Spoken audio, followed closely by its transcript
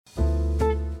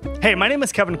Hey, my name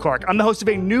is Kevin Clark. I'm the host of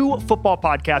a new football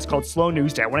podcast called Slow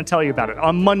News Day. I want to tell you about it.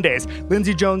 On Mondays,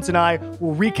 Lindsey Jones and I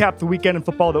will recap the weekend in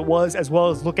football that was, as well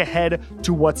as look ahead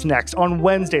to what's next. On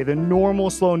Wednesday, the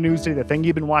normal Slow News Day, the thing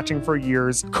you've been watching for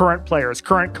years, current players,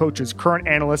 current coaches, current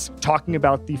analysts talking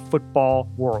about the football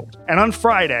world. And on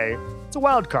Friday, it's a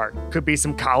wild card. Could be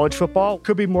some college football,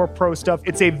 could be more pro stuff.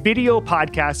 It's a video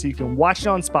podcast, so you can watch it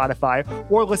on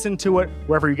Spotify or listen to it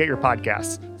wherever you get your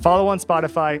podcasts. Follow on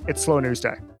Spotify. It's Slow News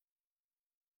Day.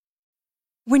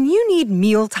 When you need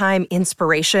mealtime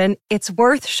inspiration, it's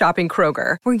worth shopping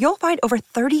Kroger, where you'll find over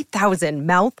 30,000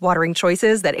 mouth-watering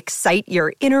choices that excite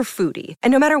your inner foodie.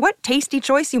 And no matter what tasty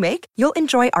choice you make, you'll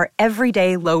enjoy our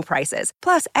everyday low prices,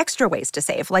 plus extra ways to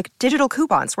save, like digital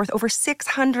coupons worth over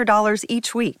 $600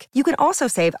 each week. You can also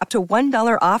save up to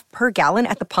 $1 off per gallon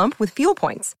at the pump with fuel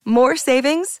points. More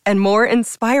savings and more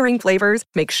inspiring flavors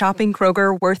make shopping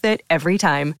Kroger worth it every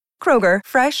time. Kroger,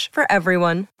 fresh for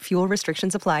everyone. Fuel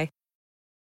restrictions apply.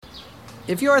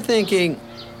 If you're thinking,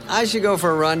 I should go for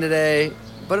a run today,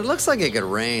 but it looks like it could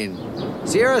rain,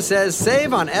 Sierra says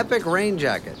save on epic rain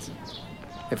jackets.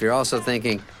 If you're also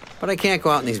thinking, but I can't go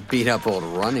out in these beat-up old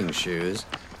running shoes,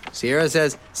 Sierra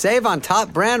says save on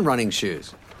top brand running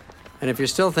shoes. And if you're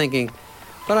still thinking,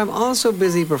 but I'm also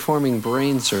busy performing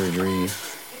brain surgery,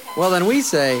 well then we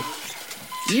say,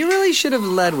 you really should have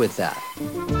led with that.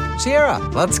 Sierra,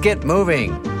 let's get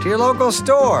moving to your local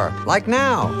store, like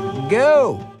now.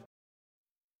 Go!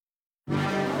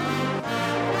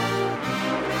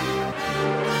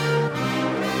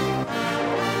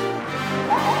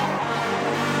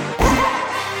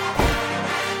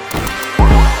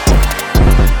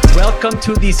 Welcome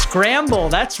to the Scramble.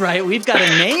 That's right. We've got a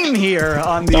name here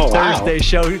on the Thursday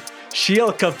show.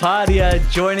 Sheil Kapadia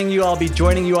joining you. I'll be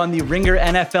joining you on the Ringer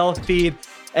NFL feed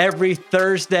every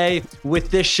Thursday. With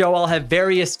this show, I'll have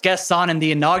various guests on, and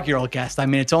the inaugural guest, I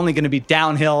mean, it's only going to be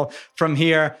downhill from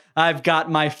here. I've got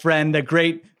my friend, the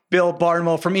great Bill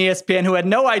Barnwell from ESPN, who had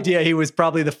no idea he was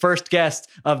probably the first guest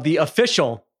of the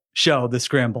official show, The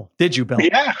Scramble. Did you, Bill?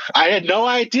 Yeah, I had no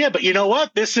idea. But you know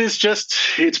what? This is just,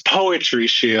 it's poetry,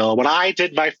 Sheil. When I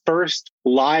did my first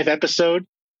live episode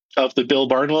of the Bill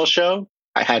Barnwell show,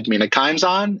 I had Mina Kimes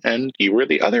on, and you were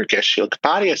the other guest, Sheil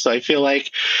Kapadia. So I feel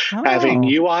like having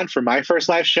you on for my first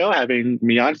live show, having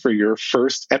me on for your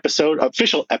first episode,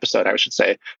 official episode, I should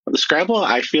say, of The Scramble,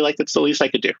 I feel like that's the least I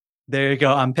could do. There you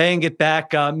go. I'm paying it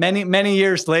back many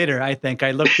years later. I think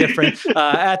I look different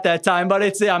at that time,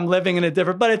 but I'm living in a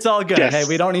different, but it's all good. Yes. Hey,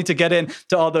 we don't need to get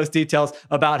into all those details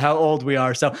about how old we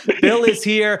are. So Bill is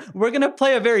here. We're going to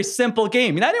play a very simple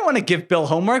game. And I didn't want to give Bill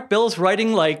homework. Bill's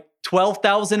writing like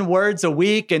 12,000 words a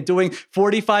week and doing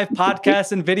 45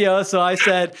 podcasts and videos. So I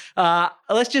said,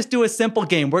 let's just do a simple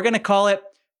game. We're going to call it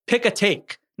Pick a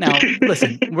Take. Now,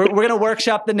 listen, we're going to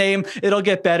workshop the name. It'll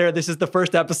get better. This is the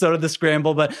first episode of The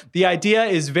Scramble, but the idea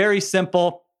is very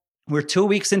simple. We're 2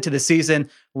 weeks into the season.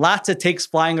 Lots of takes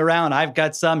flying around. I've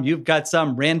got some. You've got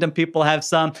some. Random people have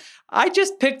some. I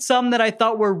just picked some that I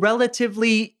thought were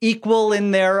relatively equal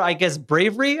in their, I guess,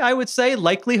 bravery, I would say,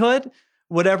 likelihood,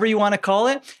 whatever you want to call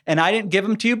it. And I didn't give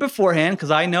them to you beforehand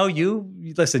because I know you,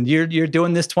 listen, you're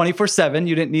doing this 24/7.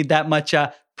 You didn't need that much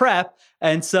prep.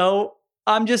 And so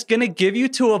I'm just going to give you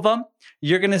two of them.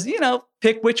 You're going to,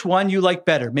 pick which one you like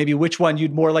better. Maybe which one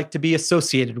you'd more like to be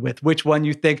associated with, which one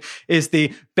you think is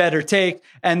the better take.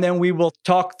 And then we will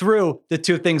talk through the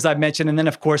two things I mentioned. And then,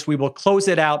 of course, we will close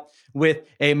it out with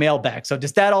a mailbag. So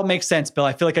does that all make sense, Bill?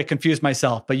 I feel like I confused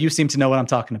myself, but you seem to know what I'm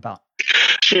talking about.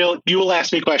 Sheil, you will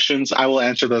ask me questions. I will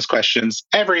answer those questions.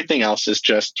 Everything else is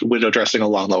just window dressing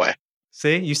along the way.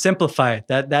 See, you simplify it.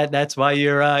 That's why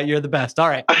you're the best. All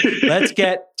right, let's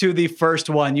get to the first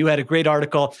one. You had a great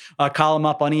article, column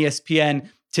up on ESPN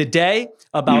today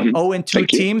about 0-2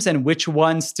 teams and which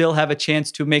ones still have a chance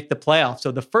to make the playoffs.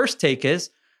 So the first take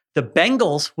is the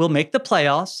Bengals will make the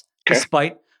playoffs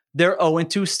despite their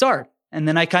 0-2 start. And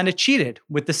then I kind of cheated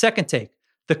with the second take.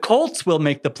 The Colts will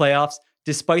make the playoffs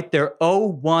despite their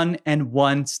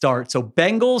 0-1 start. So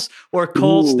Bengals or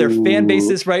Colts, their fan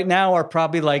bases right now are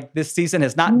probably like, this season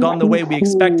has not gone the way we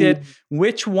expected.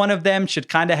 Which one of them should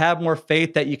kind of have more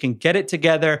faith that you can get it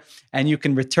together and you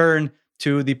can return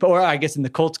to or I guess in the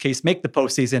Colts case, make the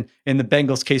postseason. In the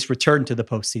Bengals case, return to the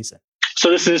postseason. So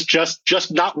this is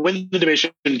just not win the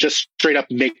division, just straight up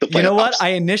make the playoffs. You know what? I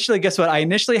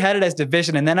initially had it as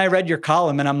division, and then I read your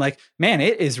column, and I'm like, man,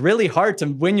 it is really hard to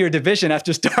win your division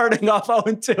after starting off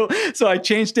 0-2. So I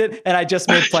changed it, and I just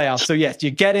made playoffs. So yes,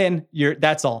 you get in.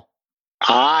 That's all.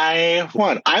 I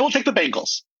won. I will take the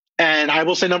Bengals. And I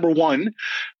will say, number one,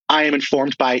 I am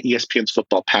informed by ESPN's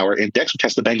Football Power Index, which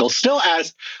has the Bengals still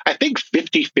as, I think,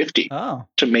 50-50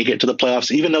 to make it to the playoffs,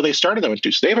 even though they started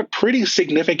 0-2. So they have a pretty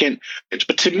significant edge.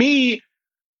 But to me,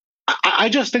 I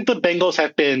just think the Bengals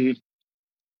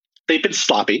they've been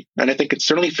sloppy, and I think it's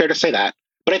certainly fair to say that.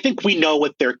 But I think we know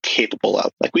what they're capable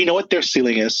of. Like, we know what their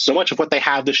ceiling is. So much of what they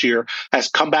have this year has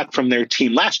come back from their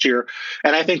team last year.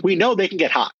 And I think we know they can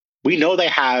get hot. We know they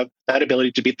have that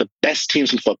ability to beat the best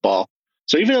teams in football.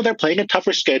 So even though they're playing a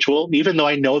tougher schedule, even though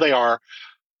I know they are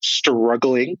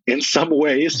struggling in some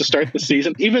ways to start the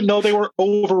season, even though they were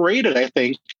overrated, I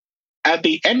think, at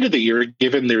the end of the year,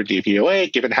 given their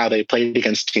DVOA, given how they played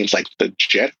against teams like the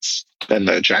Jets and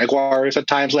the Jaguars at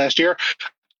times last year,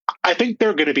 I think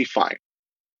they're going to be fine.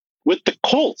 With the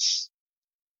Colts,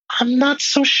 I'm not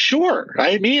so sure.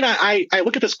 I mean, I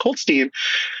look at this Colts team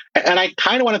and I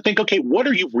kind of want to think, okay, what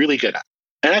are you really good at?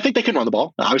 And I think they can run the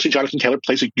ball. Obviously, Jonathan Taylor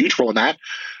plays a huge role in that.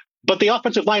 But the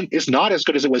offensive line is not as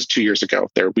good as it was 2 years ago.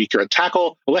 They're weaker at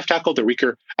left tackle. They're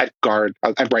weaker at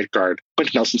right guard.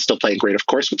 Quentin Nelson's still playing great, of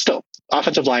course, but still,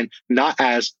 offensive line not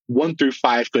as 1 through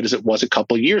 5 good as it was a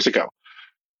couple of years ago.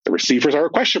 The receivers are a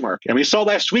question mark. And we saw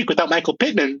last week without Michael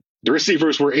Pittman, the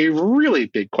receivers were a really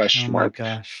big question mark.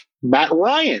 Gosh. Matt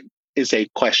Ryan is a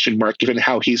question mark given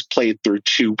how he's played through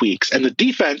 2 weeks. And the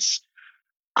defense,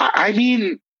 I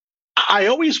mean, I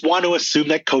always want to assume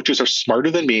that coaches are smarter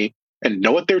than me and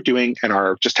know what they're doing and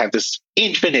are just have this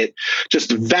infinite,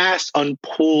 just vast,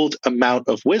 unpooled amount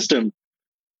of wisdom.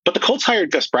 But the Colts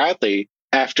hired Gus Bradley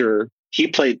after he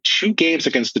played 2 games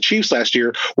against the Chiefs last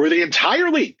year, where the entire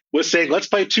league was saying, let's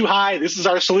play too high. This is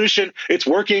our solution. It's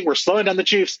working. We're slowing down the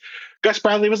Chiefs. Gus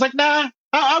Bradley was like, nah,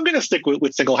 I'm going to stick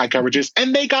with single high coverages.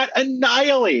 And they got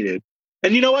annihilated.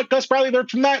 And you know what? Gus Bradley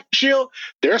learned from that, Shield.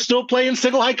 They're still playing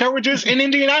single high coverages in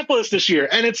Indianapolis this year,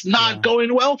 and it's not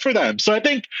going well for them. So I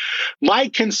think my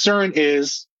concern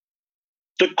is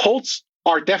the Colts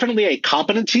are definitely a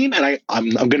competent team, and I'm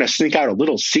going to sneak out a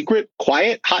little secret,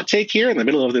 quiet hot take here in the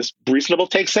middle of this reasonable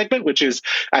take segment, which is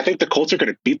I think the Colts are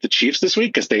going to beat the Chiefs this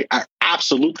week because they are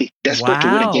absolutely desperate to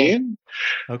win a game.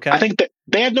 Okay. I think that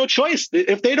they have no choice.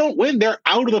 If they don't win, they're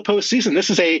out of the postseason. This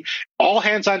is a all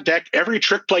hands on deck. Every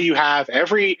trick play you have,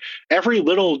 every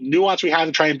little nuance we have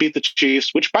to try and beat the Chiefs,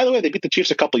 which, by the way, they beat the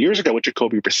Chiefs a couple of years ago with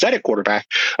Jacoby Brissett at quarterback.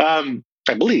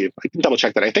 I believe. I can double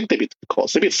check that. I think they beat the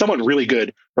Colts. They beat someone really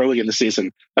good early in the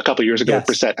season a couple of years ago with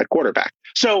Brissett at quarterback.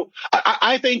 So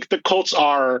I think the Colts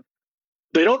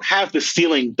they don't have the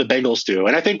ceiling the Bengals do.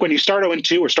 And I think when you start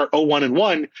 0-2 or start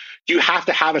 0-1-1, you have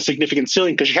to have a significant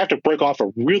ceiling because you have to break off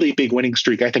a really big winning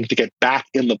streak, I think, to get back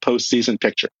in the postseason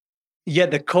picture. Yeah,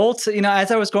 the Colts,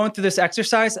 as I was going through this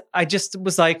exercise, I just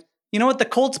was like, you know what? The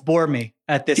Colts bore me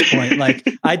at this point. Like,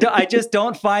 I just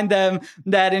don't find them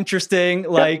that interesting.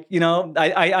 Like,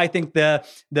 I think the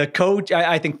coach,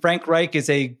 I think Frank Reich is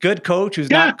a good coach who's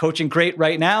not coaching great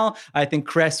right now. I think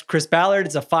Chris Ballard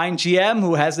is a fine GM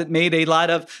who hasn't made a lot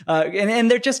of,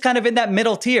 and they're just kind of in that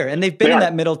middle tier, and they've been in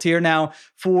that middle tier now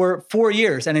for 4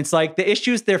 years. And it's like the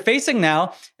issues they're facing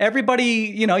now, everybody,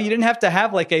 you didn't have to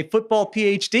have like a football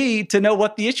PhD to know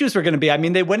what the issues were going to be. I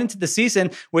mean, they went into the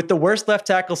season with the worst left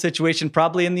tackle situation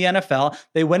probably in the NFL.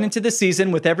 They went into the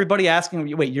season with everybody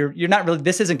asking, wait, you're not really,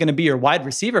 this isn't going to be your wide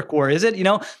receiver core, is it?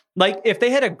 Like if they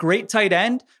had a great tight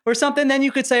end or something, then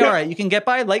you could say, all right, you can get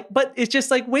by. Like, but it's just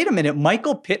like, wait a minute,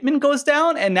 Michael Pittman goes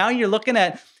down, and now you're looking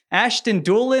at Ashton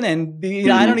Doolin and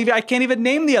I can't even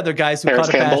name the other guys who Paris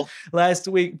caught a Campbell. pass last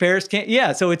week. Paris can't.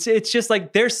 Yeah. So it's just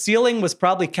like their ceiling was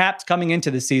probably capped coming into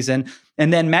the season.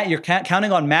 And then you're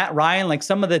counting on Matt Ryan. Like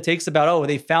some of the takes about,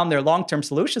 they found their long-term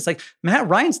solutions. Like Matt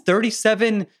Ryan's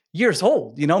 37 years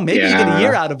old, maybe you get a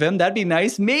year out of him. That'd be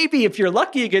nice. Maybe if you're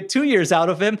lucky, you get 2 years out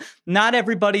of him. Not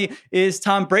everybody is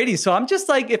Tom Brady. So I'm just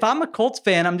like, if I'm a Colts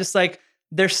fan, I'm just like,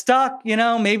 they're stuck,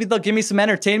 maybe they'll give me some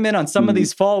entertainment on some of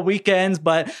these fall weekends,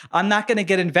 but I'm not going to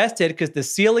get invested because the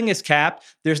ceiling is capped.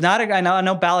 There's not I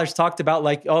know Ballard's talked about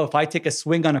like, if I take a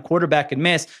swing on a quarterback and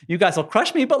miss, you guys will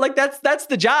crush me. But like, that's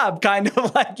the job kind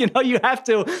of like, you have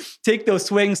to take those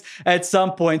swings at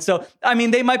some point. So, I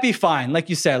mean, they might be fine. Like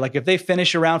you said, like if they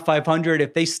finish around 500,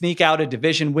 if they sneak out a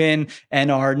division win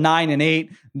and are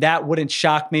 9-8, that wouldn't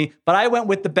shock me. But I went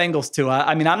with the Bengals too.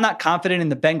 I mean, I'm not confident in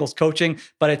the Bengals coaching,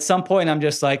 but at some point I'm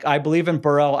just like, I believe in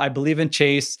Burrow. I believe in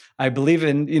Chase. I believe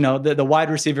in, the wide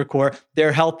receiver core.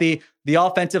 They're healthy. The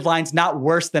offensive line's not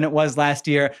worse than it was last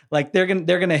year. Like they're going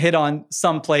to hit on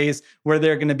some plays where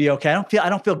they're going to be okay. I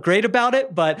don't feel great about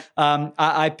it, but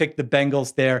I picked the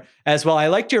Bengals there as well. I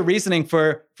liked your reasoning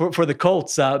for the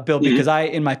Colts, Bill, because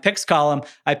in my picks column,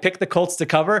 I picked the Colts to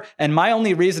cover. And my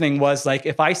only reasoning was like,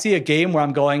 if I see a game where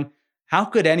I'm going, how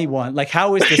could anyone, like,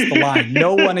 how is this the line?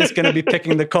 No one is going to be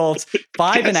picking the Colts.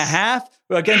 5.5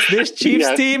 against this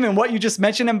Chiefs team. And what you just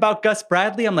mentioned about Gus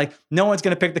Bradley, I'm like, no one's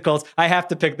going to pick the Colts. I have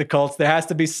to pick the Colts. There has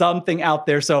to be something out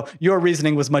there. So your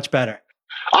reasoning was much better.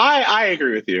 I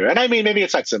agree with you. And I mean, maybe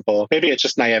it's that simple. Maybe it's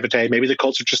just naivete. Maybe the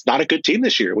Colts are just not a good team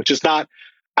this year, which is not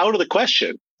out of the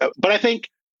question. But I think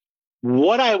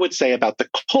what I would say about the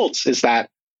Colts is that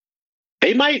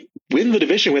they might win the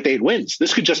division with 8 wins.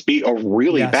 This could just be a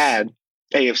really bad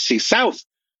AFC South.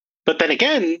 But then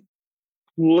again,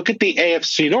 look at the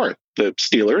AFC North. The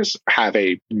Steelers have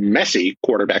a messy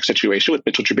quarterback situation with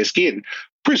Mitchell Trubisky and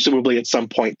presumably at some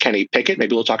point Kenny Pickett.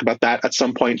 Maybe we'll talk about that at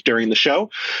some point during the show.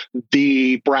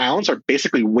 The Browns are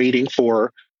basically waiting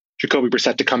for Jacoby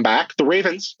Brissett to come back. The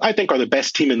Ravens, I think, are the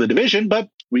best team in the division, but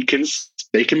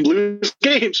they can lose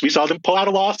games. We saw them pull out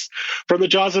a loss from the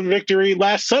jaws of victory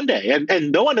last Sunday,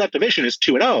 and no one in that division is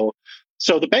 2-0.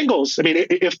 So the Bengals, I mean,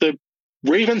 if the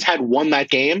Ravens had won that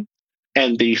game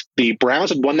and the Browns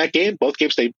had won that game, both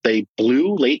games they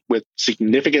blew late with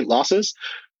significant losses,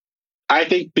 I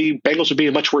think the Bengals would be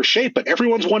in much worse shape, but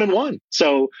everyone's 1-1.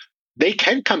 So they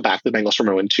can come back, the Bengals, from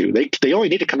 0-2. They only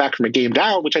need to come back from a game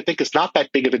down, which I think is not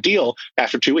that big of a deal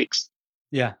after 2 weeks.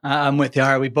 Yeah, I'm with you. All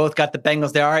right, we both got the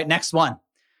Bengals there. All right, next one.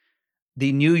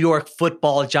 The New York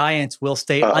Football Giants will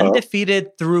stay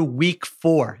undefeated through week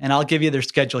 4. And I'll give you their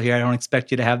schedule here. I don't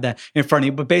expect you to have that in front of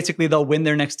you, but basically they'll win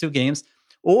their next 2 games.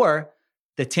 Or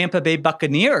the Tampa Bay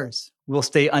Buccaneers will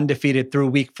stay undefeated through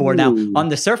week 4. Ooh. Now, on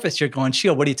the surface, you're going,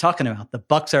 Sheil, what are you talking about? The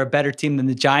Bucs are a better team than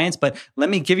the Giants, but let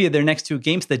me give you their next 2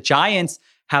 games. The Giants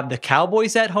have the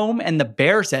Cowboys at home and the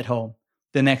Bears at home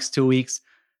the next 2 weeks.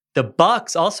 The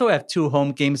Bucs also have 2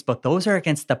 home games, but those are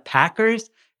against the Packers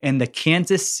and the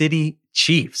Kansas City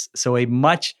Chiefs. So a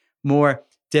much more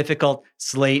difficult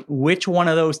slate. Which one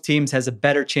of those teams has a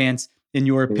better chance, in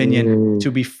your opinion,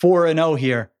 to be 4-0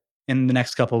 here in the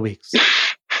next couple of weeks?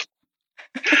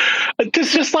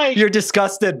 It's just like, you're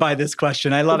disgusted by this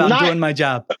question. I love I'm doing my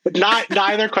job.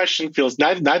 Neither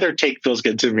take feels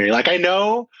good to me. Like, I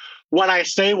know when I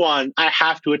say one, I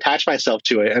have to attach myself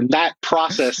to it. And that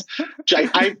process,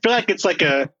 I feel like it's like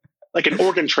an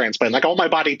organ transplant. Like, I want my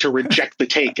body to reject the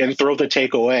take and throw the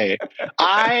take away.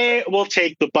 I will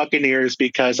take the Buccaneers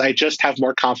because I just have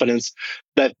more confidence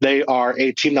that they are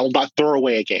a team that will not throw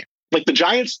away a game. Like, the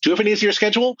Giants do have an easier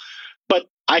schedule, but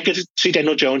I could see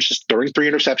Daniel Jones just throwing 3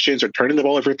 interceptions or turning the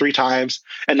ball over 3 times,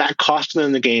 and that cost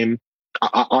them the game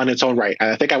on its own right.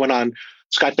 I think I went on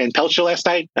Scott Van Pelt show last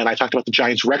night, and I talked about the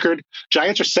Giants' record.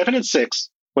 Giants are 7-6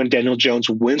 when Daniel Jones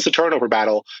wins the turnover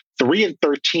battle,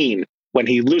 3-13 when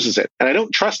he loses it. And I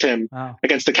don't trust him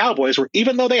against the Cowboys, where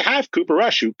even though they have Cooper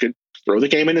Rush, who could throw the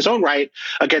game in his own right,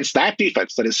 against that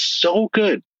defense that is so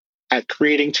good at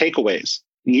creating takeaways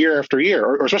year after year,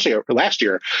 or especially last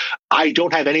year, I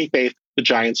don't have any faith the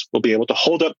Giants will be able to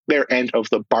hold up their end of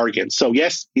the bargain. So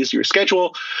yes, easier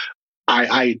schedule.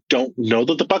 I don't know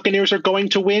that the Buccaneers are going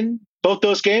to win both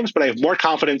those games, but I have more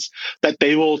confidence that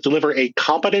they will deliver a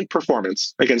competent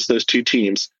performance against those 2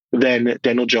 teams than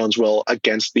Daniel Jones will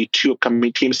against the 2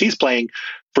 upcoming teams he's playing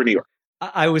for New York.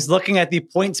 I was looking at the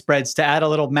point spreads to add a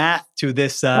little math to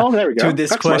this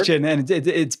question, and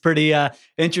it's pretty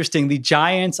interesting. The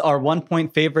Giants are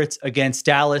 1-point favorites against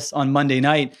Dallas on Monday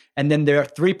night, and then they're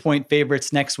 3-point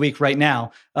favorites next week right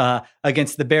now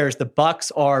against the Bears. The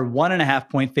Bucs are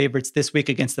 1.5-point favorites this week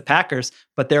against the Packers,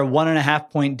 but they're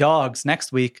 1.5-point dogs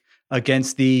next week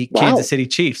against the Kansas City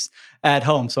Chiefs at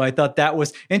home. So I thought that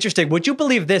was interesting. Would you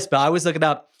believe this, Bill? I was looking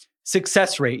up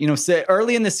success rate.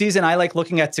 Early in the season, I like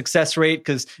looking at success rate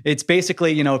because it's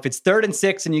basically, if it's 3rd and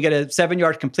 6 and you get a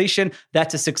 7-yard completion,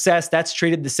 that's a success. That's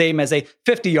treated the same as a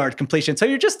 50-yard completion. So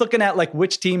you're just looking at like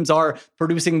which teams are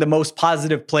producing the most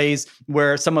positive plays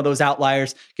where some of those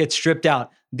outliers get stripped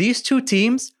out. These 2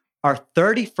 teams are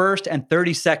 31st and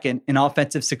 32nd in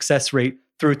offensive success rate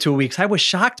through 2 weeks. I was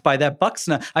shocked by that Bucs.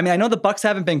 I mean, I know the Bucs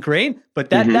haven't been great,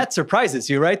 but that surprises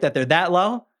you, right? That they're that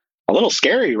low. A little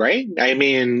scary, right? I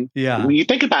mean, when you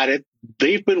think about it,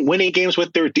 they've been winning games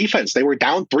with their defense. They were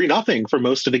down 3-0 for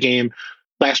most of the game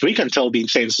last week until the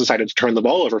Saints decided to turn the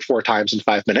ball over 4 times in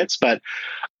 5 minutes. But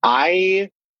I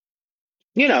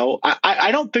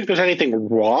don't think there's anything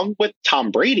wrong with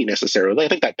Tom Brady necessarily. I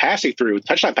think that pass he threw, the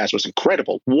touchdown pass, was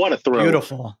incredible. What a throw.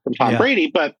 Beautiful. From Tom Brady.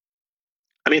 But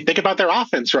I mean, think about their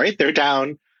offense, right? They're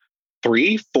down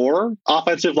 3-4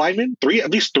 offensive linemen,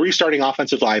 at least 3 starting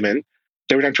offensive linemen.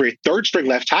 They were down to a 3rd-string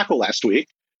left tackle last week.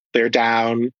 They're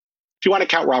down, if you want to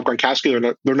count Rob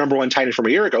Gronkowski, their number 1 tight end from a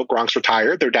year ago. Gronk's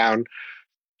retired. They're down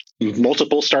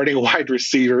multiple starting wide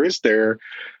receivers. Leonard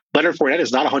Fournette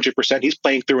is not 100%. He's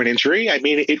playing through an injury. I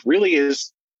mean, it really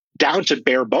is down to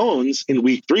bare bones in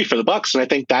week 3 for the Bucs, and I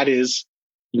think that is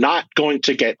not going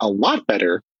to get a lot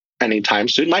better anytime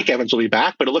soon. Mike Evans will be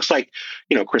back, but it looks like,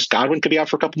 Chris Godwin could be out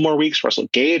for a couple more weeks. Russell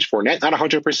Gage, Fournette, not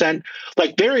 100%.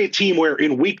 Like, they're a team where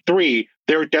in week 3,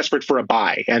 they're desperate for a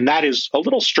bye. And that is a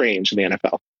little strange in the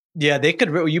NFL. Yeah, they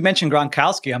could. You mentioned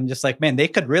Gronkowski. I'm just like, man, they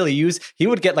could really he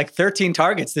would get like 13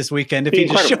 targets this weekend if he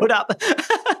just showed up.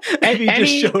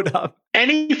 Just showed up.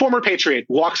 Any former Patriot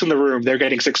walks in the room, they're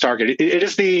getting 6 targets.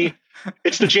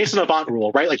 It's the Jason Avant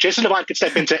rule, right? Like, Jason Avant could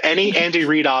step into any Andy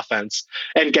Reid offense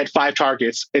and get 5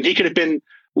 targets, and he could have been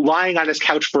lying on his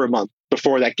couch for a month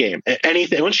before that game.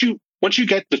 Anything. Once you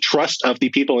get the trust of the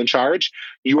people in charge,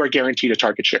 you are guaranteed a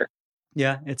target share.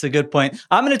 Yeah, it's a good point.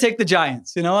 I'm going to take the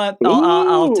Giants. You know what?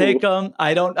 I'll take them.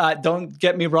 Don't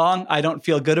get me wrong. I don't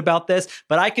feel good about this,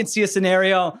 but I can see a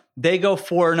scenario. They go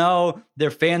 4-0.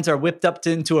 Their fans are whipped up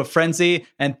into a frenzy,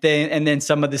 and then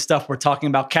some of the stuff we're talking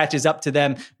about catches up to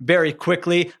them very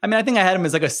quickly. I mean, I think I had them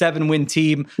as like a 7-win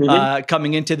team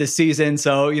coming into the season.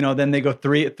 So then they go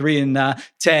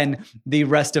 3-10 the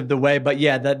rest of the way. But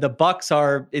yeah, the Bucs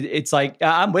are. It's like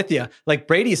I'm with you. Like,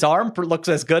 Brady's arm looks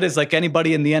as good as like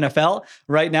anybody in the NFL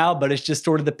right now, but it's just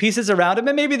sort of the pieces around him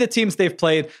and maybe the teams they've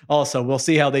played. Also, we'll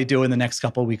see how they do in the next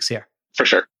couple of weeks here. For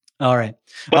sure. All right.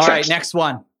 All right. Next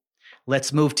one.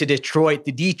 Let's move to Detroit.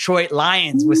 The Detroit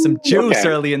Lions with some juice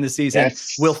early in the season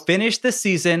will finish the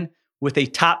season with a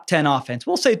top 10 offense.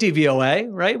 We'll say DVOA,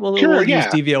 right? We'll use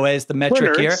DVOA as the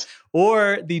metric here.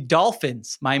 Or the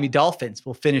Dolphins, Miami Dolphins,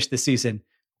 will finish the season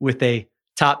with a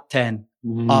top 10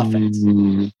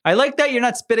 offense. I like that you're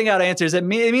not spitting out answers. It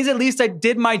means at least I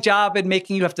did my job in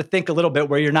making you have to think a little bit,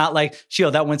 where you're not like, Sheil,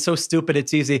 that one's so stupid,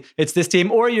 it's easy. It's this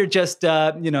team. Or you're just,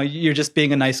 you're just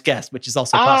being a nice guest, which is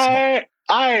also possible.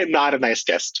 I am not a nice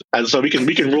guest, and so we can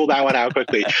rule that one out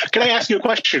quickly. Can I ask you a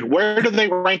question? Where do they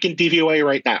rank in DVOA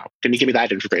right now? Can you give me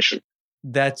that information?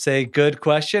 That's a good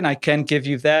question. I can give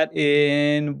you that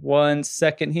in 1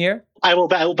 second here. I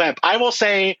will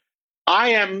say I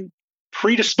am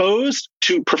predisposed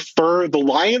to prefer the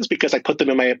Lions because I put them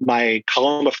in my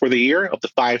column before the year of the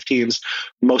 5 teams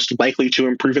most likely to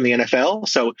improve in the NFL.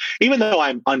 So even though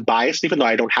I'm unbiased, even though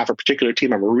I don't have a particular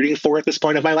team I'm rooting for at this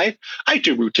point of my life, I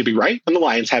do root to be right. And the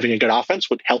Lions having a good offense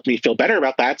would help me feel better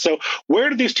about that. So where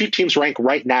do these 2 teams rank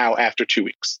right now after 2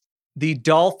 weeks? The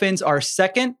Dolphins are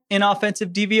 2nd in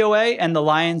offensive DVOA and the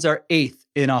Lions are 8th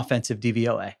in offensive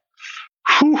DVOA.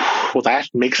 Well, that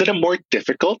makes it a more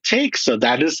difficult take. So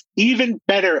that is even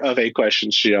better of a question,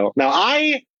 Sheil. Now,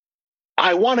 I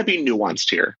want to be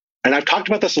nuanced here. And I've talked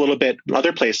about this a little bit in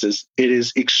other places. It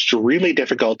is extremely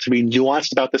difficult to be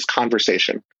nuanced about this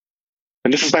conversation.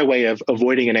 And this is my way of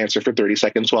avoiding an answer for 30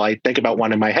 seconds while I think about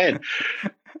one in my head.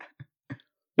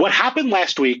 What happened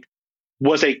last week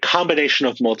was a combination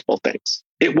of multiple things.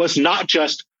 It was not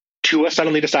just Tua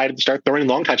suddenly decided to start throwing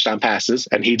long touchdown passes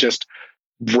and he just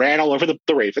ran all over the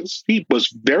Ravens. He was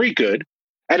very good.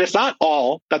 And it's not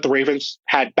all that the Ravens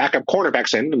had backup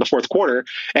cornerbacks in the fourth quarter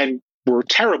and were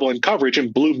terrible in coverage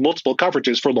and blew multiple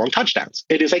coverages for long touchdowns.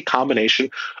 It is a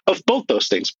combination of both those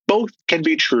things. Both can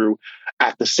be true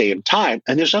at the same time.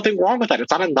 And there's nothing wrong with that.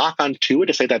 It's not a knock on Tua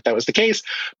to say that was the case,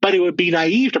 but it would be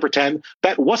naive to pretend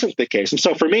that wasn't the case. And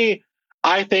so for me,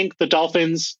 I think the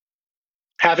Dolphins,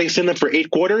 having seen them for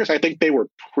 8 quarters, I think they were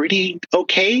pretty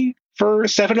okay for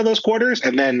 7 of those quarters,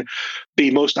 and then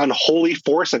the most unholy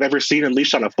force I've ever seen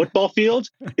unleashed on a football field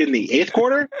in the 8th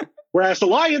quarter, whereas the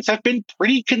Lions have been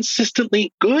pretty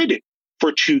consistently good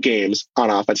for 2 games on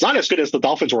offense. Not as good as the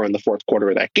Dolphins were in the 4th quarter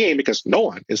of that game, because no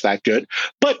one is that good,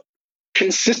 but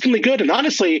consistently good. And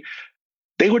honestly,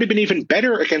 they would have been even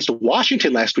better against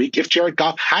Washington last week if Jared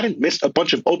Goff hadn't missed a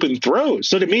bunch of open throws.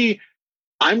 So to me,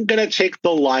 I'm going to take the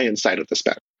Lions side of this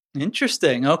bet.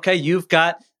 Interesting. Okay, you've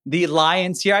got the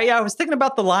Lions here. Yeah, I was thinking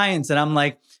about the Lions and I'm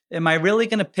like, am I really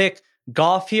going to pick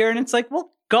Goff here? And it's like,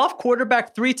 well, Goff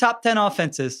quarterback 3 top 10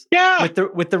 offenses. Yeah.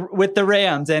 With the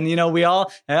Rams. And we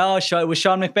all, it was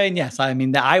Sean McVay. And yes, I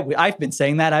mean, I've been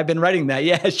saying that. I've been writing that.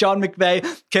 Yeah, Sean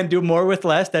McVay can do more with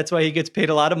less. That's why he gets paid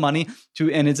a lot of money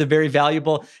and is a very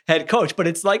valuable head coach. But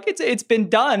it's like, it's been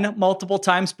done multiple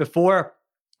times before.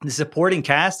 The supporting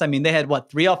cast, I mean, they had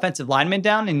 3 offensive linemen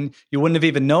down, and you wouldn't have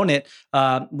even known it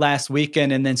last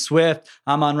weekend. And then Swift,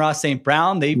 Amon-Ra St.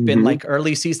 Brown, they've been like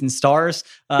early season stars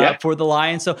for the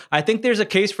Lions. So I think there's a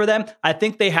case for them. I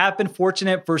think they have been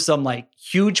fortunate for some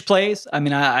huge plays. I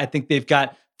mean, I think they've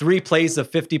got 3 plays of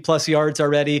 50 plus yards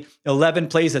already, 11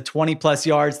 plays of 20 plus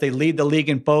yards. They lead the league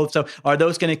in both. So are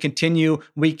those going to continue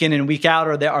week in and week out,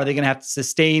 or are they going to have to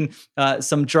sustain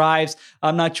some drives?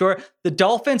 I'm not sure. The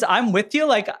Dolphins, I'm with you.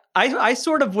 Like I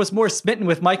sort of was more smitten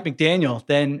with Mike McDaniel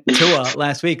than Tua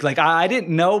last week. Like I didn't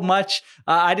know much.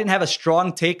 I didn't have a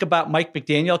strong take about Mike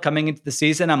McDaniel coming into the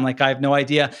season. I'm like, I have no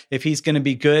idea if he's going to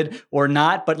be good or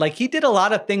not. But like he did a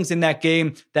lot of things in that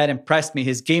game that impressed me.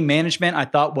 His game management, I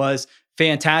thought, was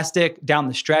fantastic down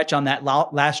the stretch on that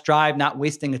last drive, not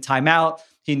wasting a timeout.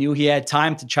 He knew he had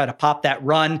time to try to pop that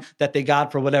run that they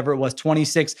got for whatever it was,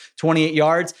 26, 28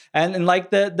 yards. And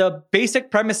like the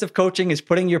basic premise of coaching is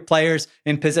putting your players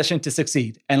in position to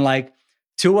succeed. And like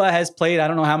Tua has played, I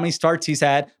don't know how many starts he's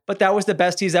had, but that was the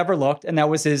best he's ever looked. And that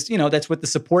was his, that's with the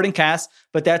supporting cast,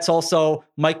 but that's also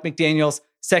Mike McDaniel's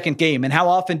second game. And how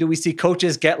often do we see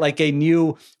coaches get like a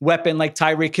new weapon like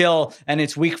Tyreek Hill and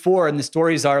it's week 4 and the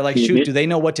stories are like, shoot, do they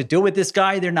know what to do with this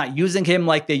guy? They're not using him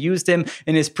like they used him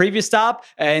in his previous stop.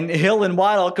 And Hill and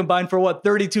Waddle combined for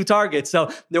 32 targets.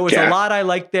 So there was a lot I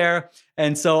liked there.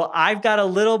 And so I've got a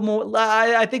little more,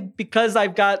 I think because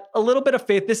I've got a little bit of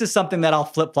faith, this is something that I'll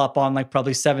flip-flop on like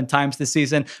probably 7 times this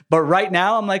season. But right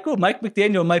now I'm like, oh, Mike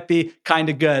McDaniel might be kind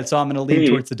of good. So I'm going to lean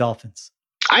towards the Dolphins.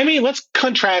 I mean, let's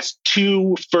contrast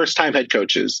 2 first-time head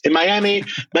coaches. In Miami,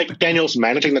 Mike McDaniel's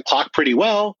managing the clock pretty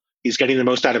well. He's getting the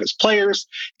most out of his players.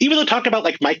 Even though talk about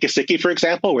like Mike Gesicki, for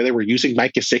example, where they were using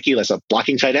Mike Gesicki as a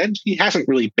blocking tight end, he hasn't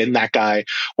really been that guy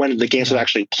when the games have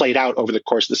actually played out over the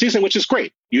course of the season, which is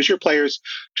great. Use your players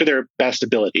to their best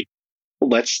ability.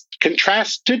 Let's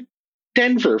contrast to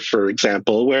Denver, for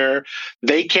example, where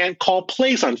they can't call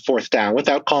plays on 4th down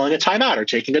without calling a timeout or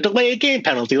taking a delay game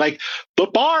penalty. Like the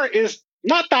bar is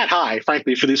not that high,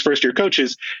 frankly, for these first-year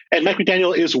coaches. And Mike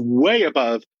McDaniel is way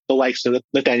above the likes of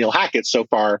Nathaniel Hackett so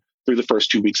far through the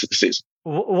first 2 weeks of the season.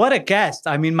 What a guest.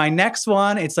 I mean, my next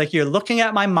one, it's like you're looking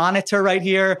at my monitor right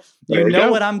here. You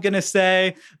know what I'm going to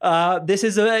say. This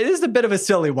is a bit of a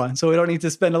silly one, so we don't need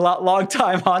to spend a long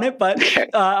time on it. But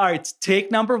all right, take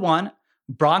number 1.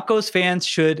 Broncos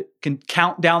fans can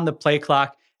count down the play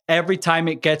clock every time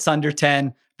it gets under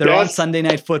 10. They're on Sunday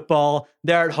Night Football.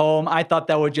 They're at home. I thought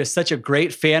that was just such a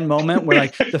great fan moment where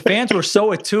like the fans were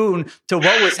so attuned to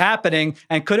what was happening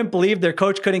and couldn't believe their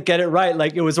coach couldn't get it right.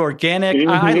 Like it was organic.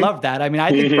 I love that. I mean, I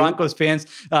think Broncos fans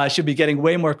should be getting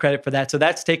way more credit for that. So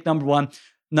that's take number 1.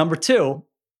 Number 2,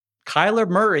 Kyler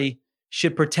Murray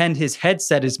should pretend his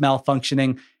headset is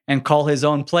malfunctioning and call his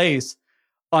own plays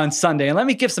on Sunday. And let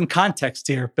me give some context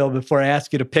here, Bill, before I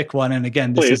ask you to pick one. And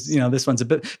again, this one's a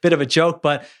bit of a joke,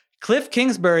 but Cliff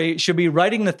Kingsbury should be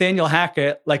writing Nathaniel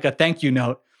Hackett like a thank you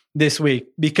note this week,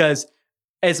 because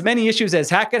as many issues as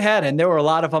Hackett had, and there were a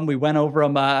lot of them, we went over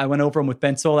them. I went over them with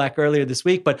Ben Solak earlier this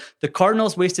week, but the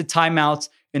Cardinals wasted timeouts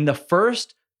in the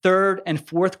 1st, 3rd, and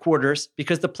 4th quarters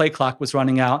because the play clock was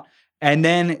running out. And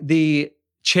then the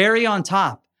cherry on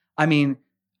top, I mean,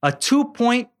 a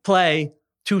 2-point play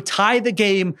to tie the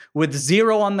game with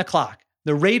 0 on the clock.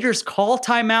 The Raiders call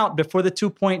timeout before the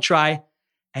 2-point try.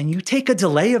 And you take a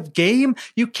delay of game,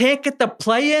 you can't get the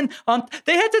play in.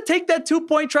 They had to take that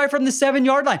 2-point try from the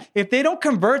 7-yard line. If they don't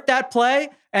convert that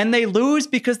play and they lose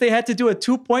because they had to do a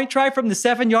 2-point try from the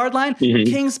 7-yard line,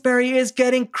 Kingsbury is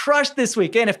getting crushed this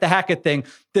week. And if the Hackett thing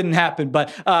didn't happen,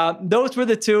 but those were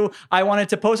the 2 I wanted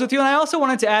to pose with you. And I also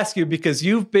wanted to ask you, because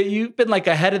you've been like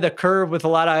ahead of the curve with a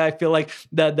lot of, I feel like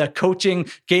the coaching,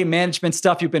 game management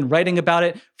stuff. You've been writing about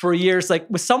it for years. Like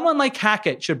with someone like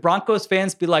Hackett, should Broncos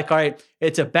fans be like, all right,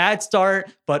 it's a bad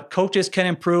start, but coaches can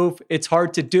improve. It's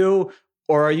hard to do.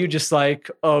 Or are you just like,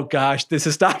 oh gosh, this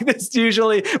is not this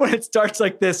usually when it starts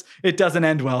like this, it doesn't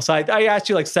end well. So I asked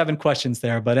you like 7 questions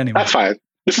there, but anyway. That's fine.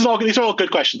 These are all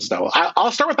good questions though.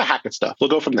 I'll start with the Hackett stuff. We'll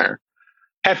go from there.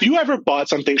 Have you ever bought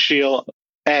something, Sheil,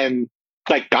 and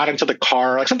like got into the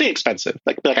car, like something expensive,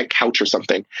 like a couch or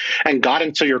something, and got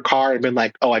into your car and been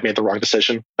like, oh, I made the wrong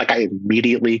decision. Like I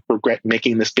immediately regret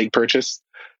making this big purchase.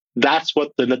 That's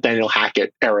what the Nathaniel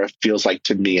Hackett era feels like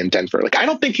to me in Denver. Like I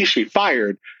don't think he should be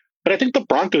fired, but I think the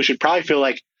Broncos should probably feel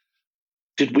like,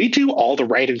 did we do all the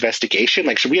right investigation?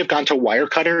 Like, should we have gone to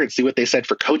Wirecutter and see what they said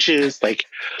for coaches? Like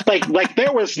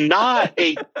there was not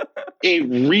a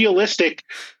realistic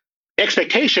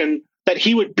expectation that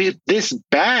he would be this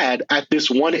bad at this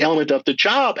one element of the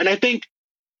job. And I think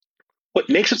what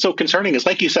makes it so concerning is,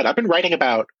 like you said, I've been writing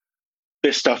about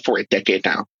this stuff for over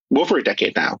a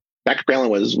decade now. Patrick Graham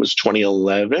was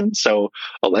 2011, so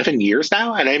 11 years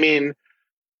now. And I mean,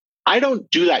 I don't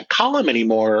do that column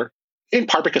anymore in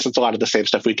part because it's a lot of the same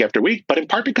stuff week after week, but in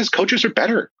part because coaches are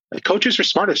better. Like, coaches are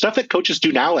smarter. Stuff that coaches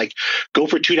do now, like go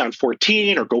for 2 down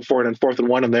 14 or go for it on 4th and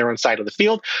 1 on their own side of the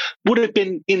field, would have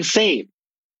been insane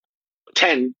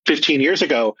 10, 15 years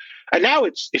ago. And now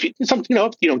it's, if you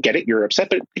don't get it, you're upset,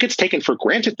 but it gets taken for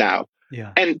granted now.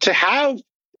 Yeah. And to have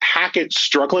Hackett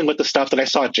struggling with the stuff that I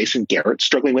saw Jason Garrett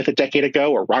struggling with a decade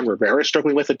ago, or Ron Rivera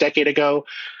struggling with a decade ago,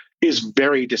 is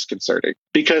very disconcerting.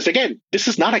 Because again, this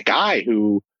is not a guy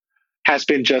who has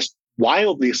been just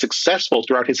wildly successful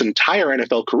throughout his entire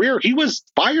NFL career. He was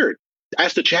fired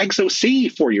as the Jags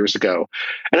OC 4 years ago.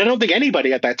 And I don't think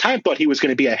anybody at that time thought he was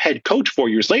going to be a head coach 4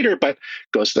 years later, but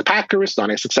goes to the Packers,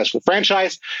 not a successful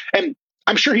franchise. And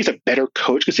I'm sure he's a better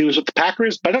coach because he was with the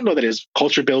Packers, but I don't know that his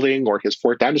culture building or his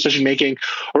 4th down decision making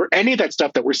or any of that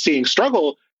stuff that we're seeing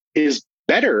struggle is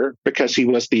better because he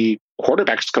was the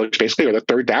quarterback's coach, basically, or the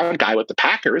 3rd down guy with the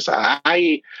Packers.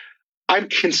 I'm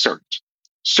concerned,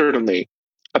 certainly,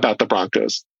 about the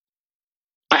Broncos.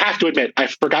 I have to admit, I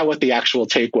forgot what the actual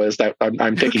take was that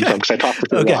I'm thinking from, because I talked for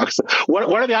 3 blocks. What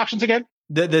are the options again?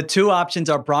 The 2 options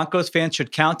are Broncos fans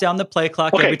should count down the play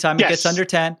clock every time it gets under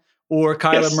 10, or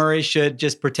Kyler Murray should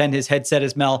just pretend his headset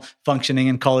is malfunctioning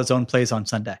and call his own plays on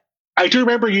Sunday. I do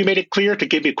remember you made it clear to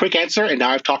give me a quick answer, and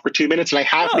now I've talked for 2 minutes, and I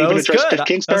haven't even addressed Cliff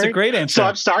Kingsbury. That was a great answer. So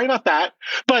I'm sorry about that.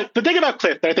 But the thing about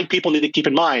Cliff that I think people need to keep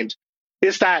in mind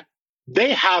is that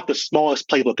they have the smallest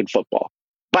playbook in football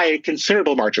by a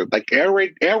considerable margin. Like air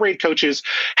raid coaches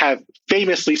have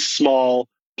famously small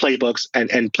playbooks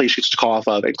and play sheets to call off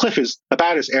of, and Cliff is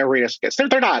about as air raid as it gets.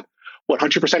 They're not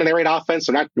 100% of their raid offense.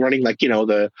 They're not running like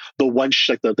the one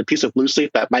the piece of loose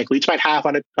leaf that Mike Leach might have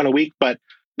on a week, but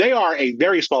they are a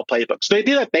very small playbook. So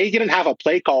they didn't have a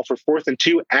play call for 4th and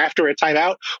 2 after a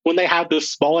timeout when they have the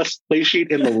smallest play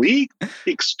sheet in the league.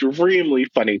 Extremely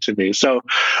funny to me. So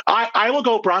I will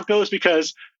go Broncos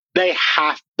because they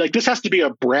have, like, this has to be a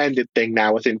branded thing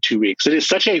now within 2 weeks. It is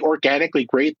such a organically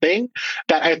great thing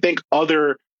that I think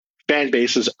other fan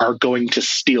bases are going to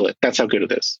steal it. That's how good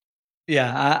it is.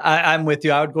 Yeah, I'm with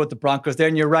you. I would go with the Broncos there.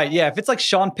 And you're right. Yeah, if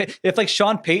Sean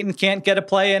Payton can't get a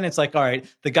play in, it's like, all right,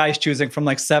 the guy's choosing from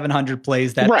like 700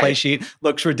 plays. That play sheet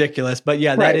looks ridiculous. But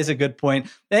yeah, that is a good point.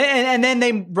 And then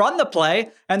they run the play,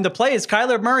 and the play is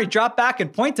Kyler Murray drop back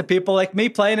and point to people like me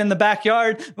playing in the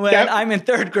backyard when I'm in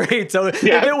 3rd grade. So if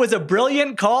it was a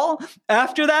brilliant call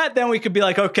after that, then we could be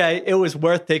like, okay, it was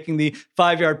worth taking the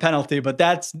 5-yard penalty. But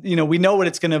that's, we know what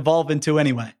it's going to evolve into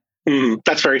anyway.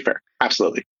 That's very fair.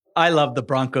 Absolutely. I love the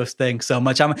Broncos thing so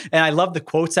much. And I love the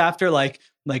quotes after, like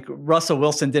Russell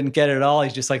Wilson didn't get it at all.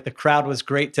 He's just like, the crowd was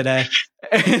great today.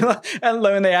 And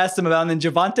when they asked him about it, and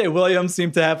then Javonte Williams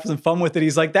seemed to have some fun with it.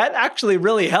 He's like, that actually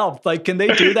really helped. Like, can they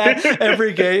do that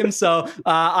every game? So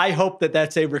I hope that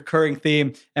that's a recurring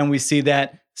theme and we see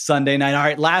that Sunday night. All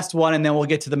right, last one, and then we'll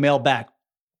get to the mailbag.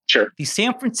 Sure. The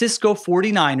San Francisco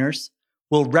 49ers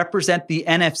will represent the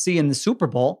NFC in the Super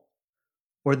Bowl,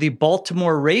 or the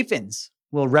Baltimore Ravens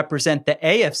will represent the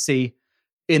AFC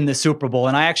in the Super Bowl.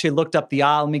 And I actually looked up the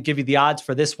odds. Let me give you the odds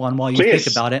for this one while you think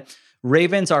about it.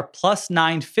 Ravens are plus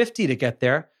 950 to get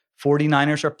there.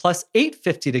 49ers are plus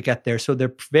 850 to get there. So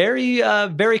they're very,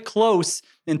 very close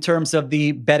in terms of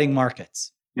the betting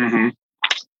markets.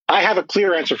 I have a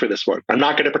clear answer for this one. I'm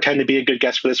not going to pretend to be a good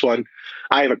guess for this one.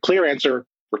 I have a clear answer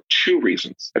for 2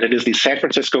 reasons. And it is the San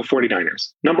Francisco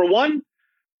 49ers. Number one,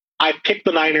 I picked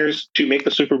the Niners to make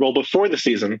the Super Bowl before the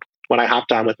season when I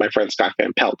hopped on with my friend Scott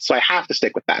Van Pelt. So I have to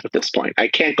stick with that at this point. I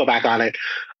can't go back on it.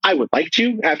 I would like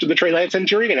to after the Trey Lance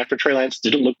injury, and after Trey Lance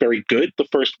didn't look very good the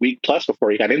first week plus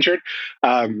before he got injured.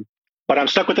 But I'm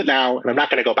stuck with it now, and I'm not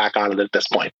going to go back on it at this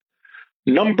point.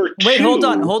 Number 2. Wait, hold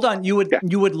on.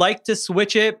 You would like to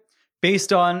switch it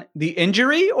based on the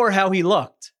injury or how he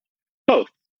looked? Both.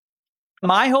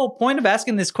 My whole point of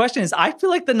asking this question is I feel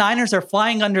like the Niners are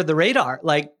flying under the radar.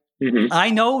 Like, I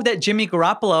know that Jimmy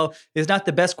Garoppolo is not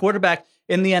the best quarterback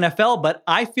in the NFL, but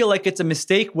I feel like it's a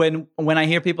mistake when I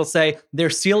hear people say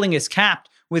their ceiling is capped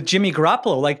with Jimmy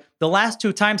Garoppolo. Like, the last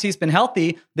 2 times he's been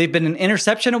healthy, they've been an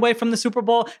interception away from the Super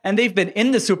Bowl, and they've been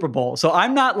in the Super Bowl. So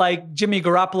I'm not like Jimmy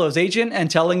Garoppolo's agent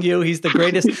and telling you he's the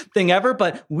greatest thing ever,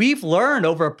 but we've learned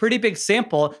over a pretty big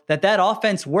sample that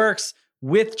offense works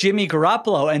with Jimmy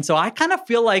Garoppolo. And so I kind of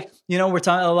feel like, we're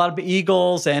talking a lot of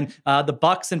Eagles and the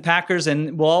Bucks and Packers,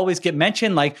 and we'll always get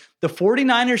mentioned. Like, the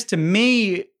 49ers, to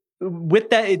me, with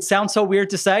that, it sounds so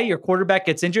weird to say your quarterback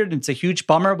gets injured, and it's a huge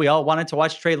bummer. We all wanted to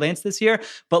watch Trey Lance this year,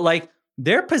 but like,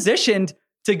 they're positioned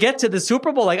to get to the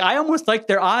Super Bowl. Like, I almost like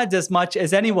their odds as much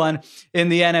as anyone in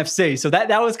the NFC. So that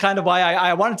was kind of why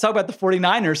I wanted to talk about the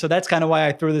 49ers. So that's kind of why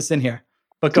I threw this in here.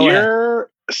 But go ahead.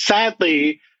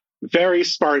 Sadly, Very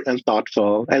smart and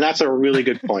thoughtful. And that's a really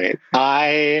good point.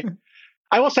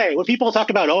 I will say, when people talk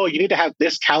about, oh, you need to have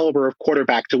this caliber of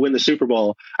quarterback to win the Super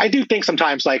Bowl, I do think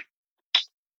sometimes, like,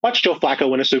 watch Joe Flacco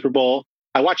win a Super Bowl.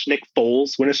 I watched Nick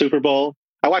Foles win a Super Bowl.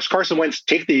 I watched Carson Wentz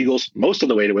take the Eagles most of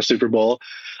the way to a Super Bowl.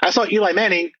 I saw Eli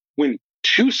Manning win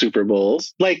 2 Super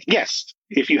Bowls. Like, yes,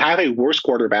 if you have a worse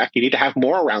quarterback, you need to have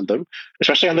more around them,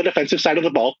 especially on the defensive side of the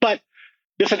ball. But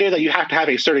this idea that you have to have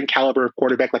a certain caliber of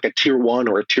quarterback, like a tier 1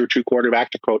 or a tier 2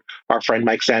 quarterback, to quote our friend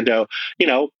Mike Sando,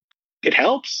 it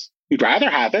helps. You'd rather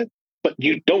have it, but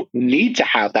you don't need to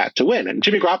have that to win. And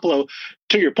Jimmy Garoppolo,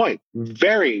 to your point,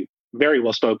 very, very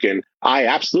well spoken. I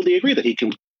absolutely agree that he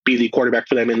can be the quarterback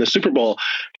for them in the Super Bowl.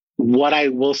 What I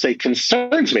will say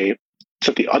concerns me is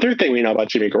that the other thing we know about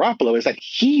Jimmy Garoppolo is that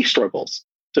he struggles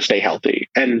to stay healthy.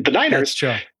 And the Niners,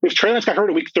 if Trey Lance got hurt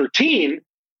in week 13,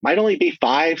 might only be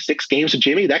 5-6 games of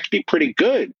Jimmy. That could be pretty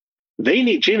good. They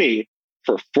need Jimmy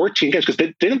for 14 games,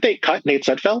 because didn't they cut Nate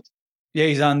Sudfeld? Yeah,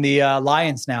 he's on the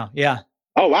Lions now. Yeah.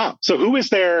 Oh, wow. So who is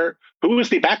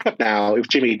the backup now if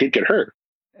Jimmy did get hurt?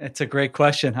 It's a great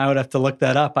question. I would have to look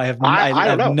that up. I have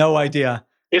no idea.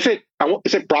 Is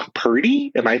it Brock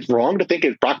Purdy? Am I wrong to think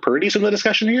Brock Purdy's in the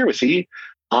discussion here? Was he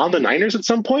on the Niners at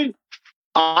some point?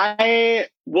 I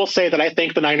will say that I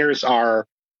think the Niners are,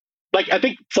 I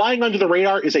think flying under the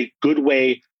radar is a good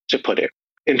way to put it,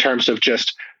 in terms of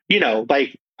just, I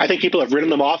think people have written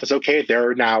them off as, okay,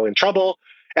 they're now in trouble.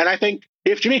 And I think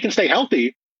if Jimmy can stay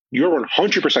healthy, you're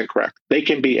 100% correct. They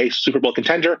can be a Super Bowl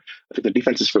contender. I think the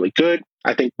defense is really good.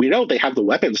 I think we know they have the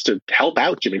weapons to help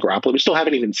out Jimmy Garoppolo. We still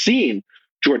haven't even seen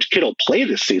George Kittle play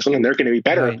this season, and they're going to be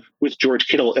better with George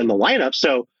Kittle in the lineup.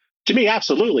 So to me,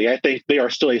 absolutely, I think they are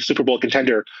still a Super Bowl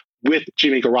contender with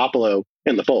Jimmy Garoppolo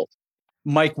in the fold.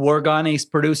 Mike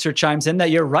Wargon, producer, chimes in that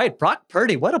you're right. Brock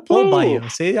Purdy, what a pull by you.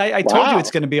 See, I told you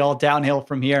it's going to be all downhill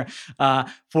from here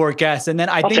for guests. And then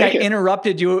I think I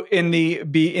interrupted you in the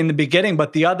beginning,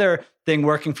 but the other thing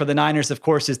working for the Niners, of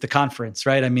course, is the conference,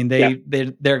 right? I mean,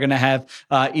 they're going to have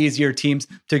easier teams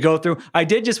to go through. I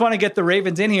did just want to get the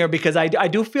Ravens in here because I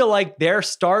do feel like their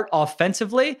start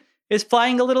offensively is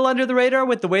flying a little under the radar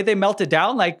with the way they melted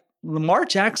down. Like, Lamar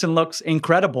Jackson looks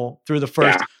incredible through the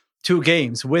first 2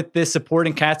 games with this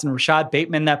supporting cast and Rashad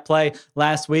Bateman that play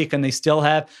last week, and they still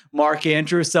have Mark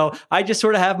Andrews. So I just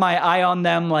sort of have my eye on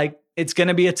them. Like, it's going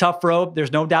to be a tough road.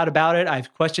 There's no doubt about it. I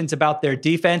have questions about their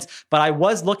defense, but I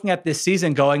was looking at this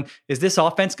season going, is this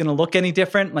offense going to look any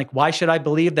different? Like, why should I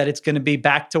believe that it's going to be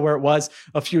back to where it was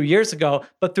a few years ago?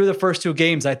 But through the first 2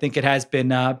 games, I think it has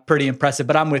been pretty impressive.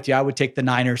 But I'm with you. I would take the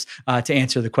Niners to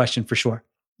answer the question for sure.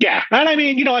 Yeah. And I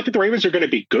mean, I think the Ravens are going to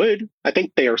be good. I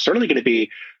think they are certainly going to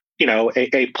be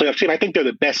a playoff team. I think they're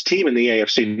the best team in the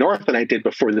AFC North than I did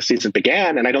before the season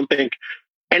began. And I don't think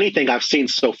anything I've seen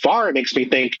so far makes me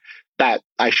think that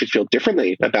I should feel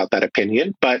differently about that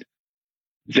opinion. But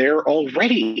they're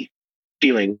already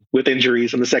dealing with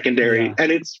injuries in the secondary,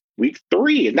 and it's week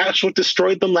 3, and that's what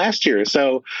destroyed them last year.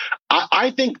 So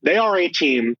I think they are a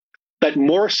team that,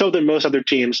 more so than most other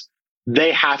teams,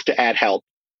 they have to add help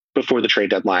before the trade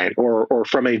deadline, or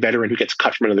from a veteran who gets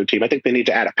cut from another team. I think they need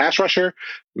to add a pass rusher,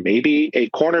 maybe a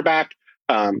cornerback,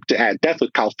 to add depth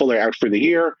with Kyle Fuller out for the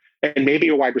year, and maybe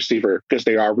a wide receiver, because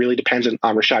they are really dependent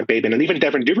on Rashad Bateman. And even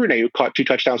Devin Duvernay, who caught 2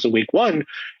 touchdowns in week 1,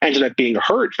 ended up being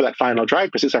hurt for that final drive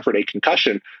because he suffered a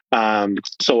concussion.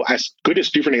 So as good as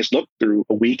Duvernay's looked through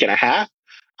a week and a half,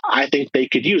 I think they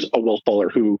could use a Will Fuller,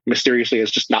 who mysteriously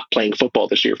is just not playing football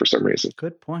this year for some reason.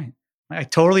 Good point. I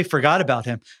totally forgot about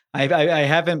him. I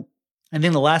haven't. I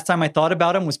think the last time I thought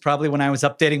about him was probably when I was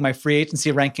updating my free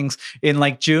agency rankings in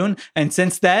June. And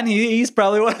since then, he's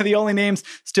probably one of the only names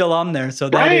still on there. So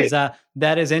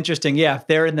that is interesting. Yeah, if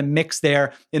they're in the mix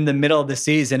there in the middle of the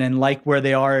season and like where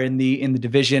they are in the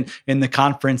division, in the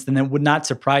conference, then it would not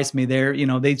surprise me.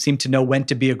 They seem to know when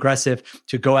to be aggressive,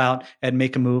 to go out and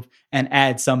make a move and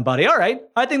add somebody. All right.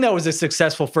 I think that was a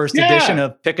successful first edition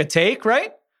of Pick a Take,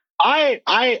 right?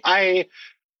 I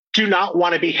do not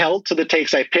want to be held to the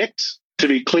takes I picked. To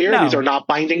be clear, these are not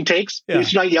binding takes. Please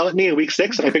do not yell at me in week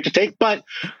 6 if I picked a take. But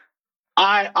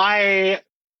the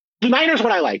Niners,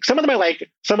 what I like. Some of them I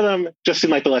like. Some of them just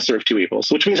seem like the lesser of 2 evils,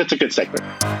 which means it's a good segment.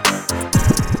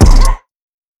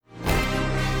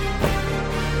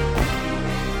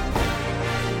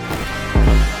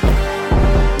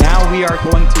 Now we are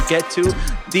going to get to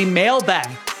the mailbag.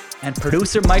 And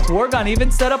producer Mike Wargon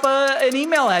even set up an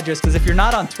email address, because if you're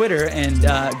not on Twitter, and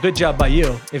good job by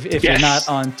you. If you're not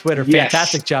on Twitter,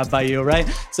 fantastic job by you, right?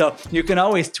 So you can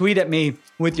always tweet at me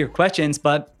with your questions.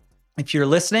 But if you're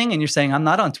listening and you're saying, I'm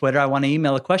not on Twitter, I want to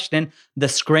email a question in, the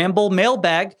Scramble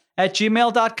mailbag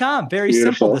mailbag@gmail.com. Very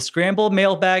Beautiful. simple. The Scramble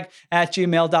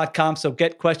mailbag@gmail.com. So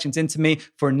get questions into me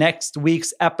for next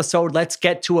week's episode. Let's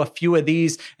get to a few of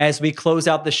these as we close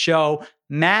out the show.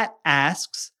 Matt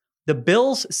asks, the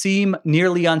Bills seem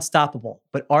nearly unstoppable,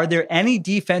 but are there any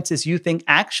defenses you think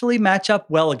actually match up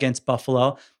well against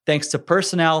Buffalo, thanks to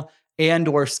personnel and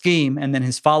or scheme? And then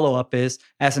his follow-up is,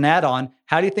 as an add-on,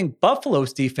 how do you think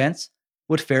Buffalo's defense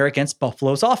would fare against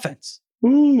Buffalo's offense?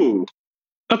 Ooh.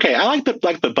 Okay, I like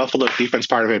the Buffalo defense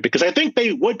part of it because I think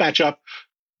they would match up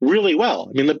really well.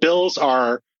 I mean, the Bills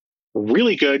are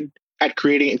really good at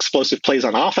creating explosive plays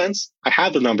on offense. I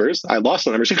have the numbers. I lost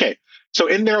the numbers. Okay, so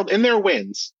in their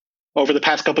wins over the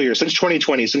past couple of years, since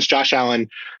 2020, since Josh Allen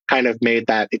kind of made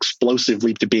that explosive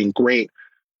leap to being great,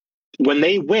 when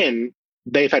they win,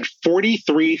 they've had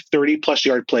 43 30-plus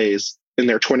yard plays in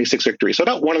their 26 victories, so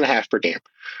about 1.5 per game.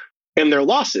 In their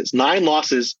losses, 9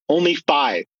 losses, only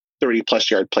 5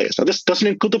 30-plus yard plays. Now, this doesn't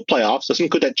include the playoffs, doesn't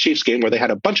include that Chiefs game where they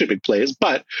had a bunch of big plays,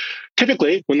 but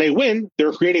typically when they win,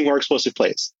 they're creating more explosive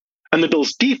plays. And the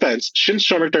Bills' defense, since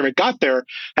Sean McDermott got there,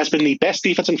 has been the best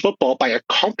defense in football by a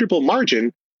comfortable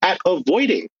margin at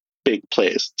avoiding big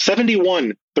plays.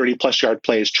 71 30-plus yard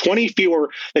plays, 20 fewer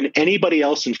than anybody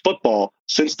else in football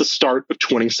since the start of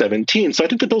 2017. So I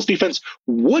think the Bills' defense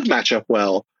would match up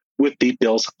well with the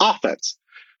Bills' offense.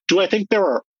 Do I think there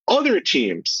are other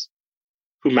teams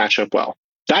who match up well?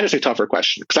 That is a tougher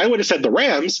question, because I would have said the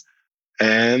Rams,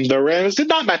 and the Rams did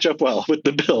not match up well with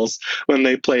the Bills when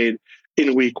they played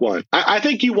in week 1. I would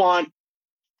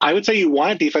say you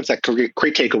want a defense that can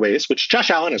create takeaways, which Josh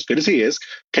Allen, as good as he is,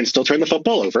 can still turn the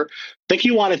football over. I think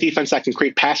you want a defense that can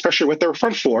create pass pressure with their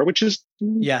front four, which is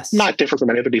not different from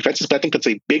any other defenses, but I think that's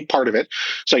a big part of it.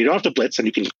 So you don't have to blitz, and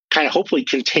you can kind of hopefully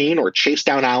contain or chase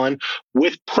down Allen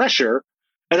with pressure.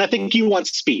 And I think you want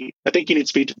speed. I think you need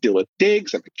speed to deal with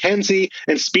Diggs and McKenzie,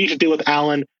 and speed to deal with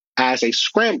Allen as a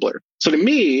scrambler. So to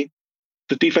me,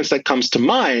 the defense that comes to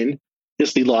mind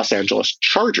is the Los Angeles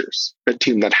Chargers, a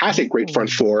team that has a great front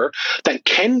four, that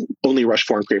can only rush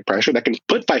 4 and create pressure, that can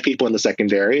put 5 people in the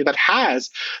secondary, that has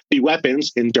the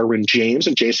weapons in Derwin James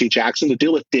and J.C. Jackson to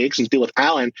deal with Diggs and deal with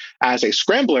Allen as a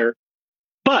scrambler.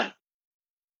 But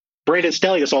Brandon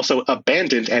Staley has also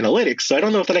abandoned analytics, so I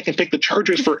don't know if that I can pick the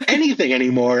Chargers for anything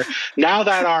anymore. Now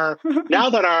that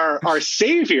our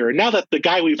savior, now that the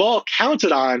guy we've all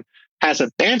counted on has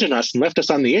abandoned us and left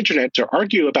us on the internet to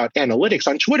argue about analytics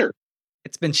on Twitter.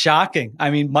 It's been shocking.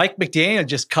 I mean, Mike McDaniel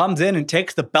just comes in and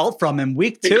takes the belt from him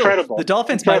week 2. Incredible. The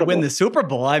Dolphins might win the Super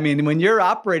Bowl. I mean, when you're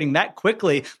operating that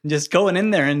quickly, just going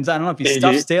in there, and I don't know if you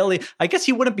stuff Staley. I guess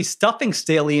you wouldn't be stuffing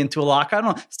Staley into a locker. I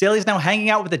don't know. Staley's now hanging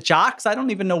out with the jocks. I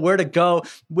don't even know where to go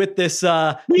with this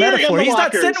metaphor. He's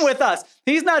not sitting with us.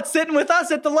 He's not sitting with us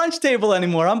at the lunch table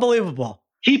anymore. Unbelievable.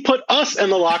 He put us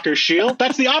in the locker, Shield.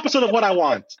 That's the opposite of what I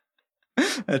want.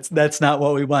 That's not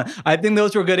what we want. I think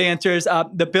those were good answers.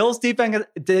 The Bills defense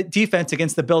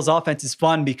against the Bills offense is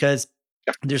fun because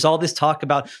there's all this talk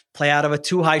about play out of a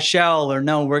too high shell, or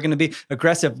no, we're going to be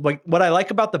aggressive. Like, what I like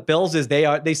about the Bills is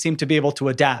they seem to be able to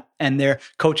adapt, and their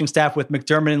coaching staff with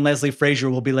McDermott and Leslie Frazier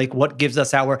will be like, what gives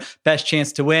us our best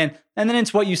chance to win? And then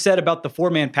it's what you said about the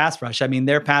 4-man pass rush. I mean,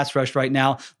 their pass rush right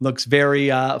now looks very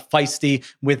feisty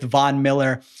with Von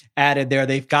Miller added there.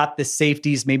 They've got the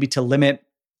safeties maybe to limit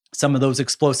some of those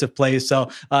explosive plays.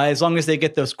 So as long as they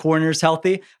get those corners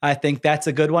healthy, I think that's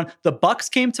a good one. The Bucks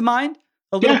came to mind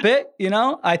a little bit,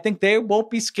 I think they won't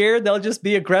be scared. They'll just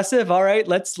be aggressive. All right,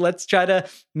 let's try to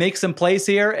make some plays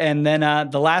here. And then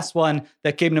the last one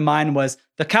that came to mind was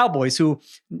the Cowboys, who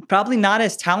probably not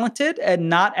as talented and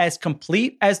not as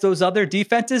complete as those other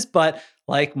defenses, but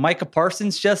like Micah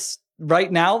Parsons just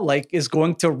right now, like, is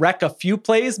going to wreck a few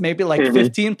plays, maybe like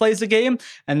 15 plays a game.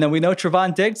 And then we know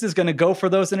Trevon Diggs is going to go for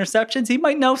those interceptions. He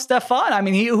might know Stephon. I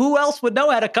mean, who else would know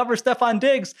how to cover Stephon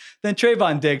Diggs than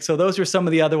Trevon Diggs? So those are some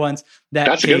of the other ones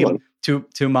that came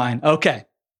to mind. Okay.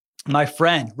 My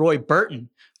friend, Roy Burton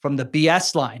from the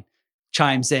BS line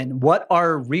chimes in. What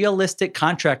are realistic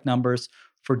contract numbers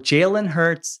for Jalen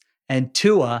Hurts and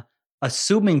Tua,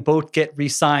 assuming both get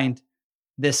re-signed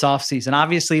this offseason?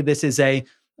 Obviously, this is a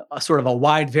sort of a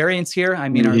wide variance here. I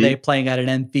mean, are they playing at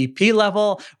an MVP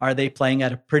level? Are they playing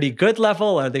at a pretty good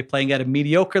level? Are they playing at a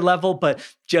mediocre level? But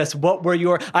just what were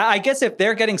your, I guess if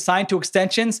they're getting signed to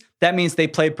extensions, that means they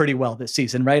played pretty well this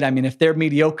season, right? I mean, if they're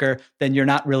mediocre, then you're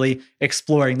not really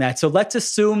exploring that. So let's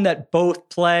assume that both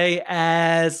play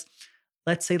as,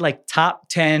 let's say, like top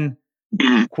 10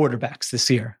 quarterbacks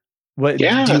this year. Do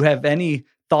you have any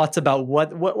thoughts about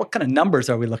what kind of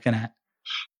numbers are we looking at?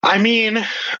 I mean,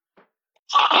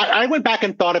 I went back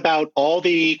and thought about all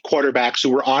the quarterbacks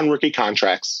who were on rookie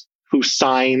contracts who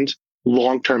signed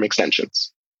long-term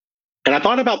extensions. And I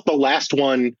thought about the last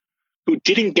one who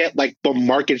didn't get like the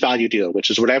market value deal, which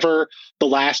is whatever the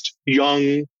last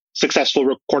young,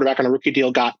 successful quarterback on a rookie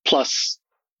deal got plus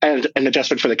an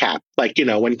adjustment for the cap. Like,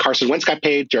 when Carson Wentz got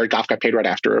paid, Jared Goff got paid right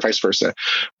after, or vice versa.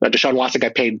 Deshaun Watson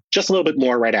got paid just a little bit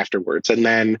more right afterwards. And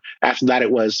then after that,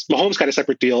 it was Mahomes got a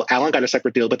separate deal, Allen got a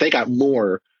separate deal, but they got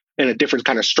more in a different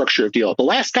kind of structure of deal. The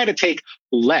last guy to take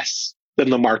less than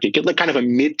the market, get like kind of a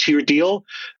mid-tier deal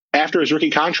after his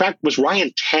rookie contract was Ryan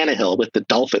Tannehill with the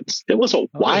Dolphins. It was a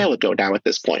while ago now at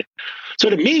this point. So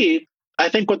to me, I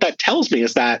think what that tells me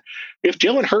is that if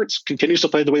Jalen Hurts continues to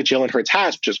play the way Jalen Hurts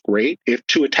has, which is great, if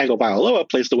Tua Tagovailoa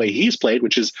plays the way he's played,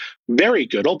 which is very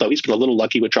good, although he's been a little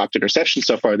lucky with dropped interceptions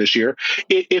so far this year,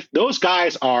 if those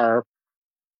guys are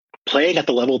playing at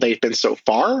the level they've been so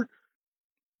far,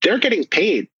 they're getting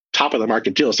paid top of the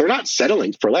market deals. They're not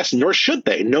settling for less, nor should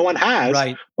they. No one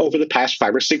has over the past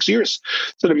 5 or 6 years.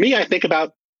 So to me, I think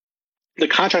about the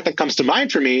contract that comes to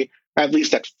mind for me, at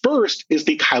least at first, is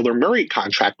the Kyler Murray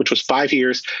contract, which was 5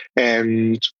 years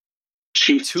and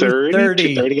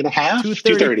 230 and a half,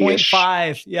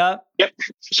 230.5. Yep.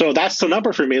 So that's the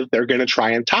number for me that they're going to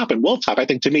try and top and will top. I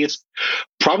think to me, it's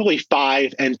probably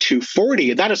 5 and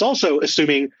 240. And that is also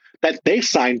assuming that they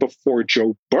sign before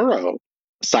Joe Burrow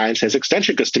signs his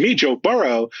extension, because to me, Joe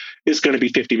Burrow is going to be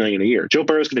 $50 million a year. Joe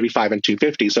Burrow is going to be 5 and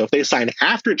 250. So if they sign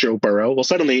after Joe Burrow, well,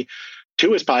 suddenly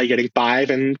Tua is probably getting 5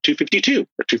 and 252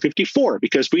 or 254,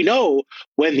 because we know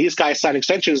when these guys sign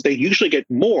extensions, they usually get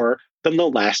more than the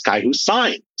last guy who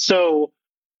signed. So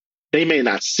they may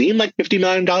not seem like $50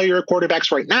 million a year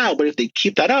quarterbacks right now, but if they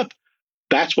keep that up,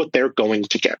 that's what they're going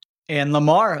to get. And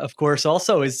Lamar, of course,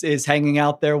 also is hanging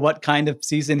out there. What kind of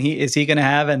season is he going to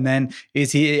have? And then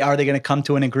are they going to come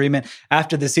to an agreement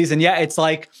after the season? Yeah, it's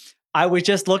like, I was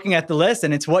just looking at the list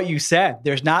and it's what you said.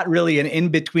 There's not really an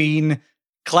in-between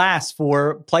class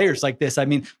for players like this. I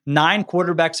mean, 9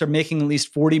 quarterbacks are making at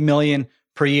least $40 million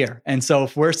per year. And so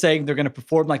if we're saying they're going to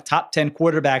perform like top 10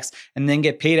 quarterbacks and then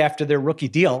get paid after their rookie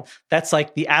deal, that's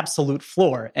like the absolute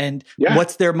floor. And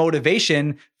what's their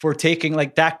motivation for taking,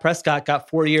 like Dak Prescott got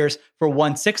 4 years for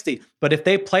 160. But if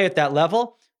they play at that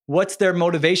level, what's their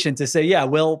motivation to say, yeah,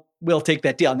 we'll take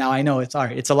that deal? Now I know it's all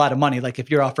right. It's a lot of money. Like if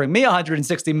you're offering me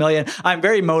 $160 million, I'm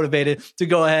very motivated to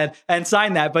go ahead and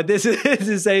sign that. But this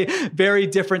is a very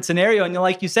different scenario. And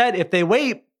like you said, if they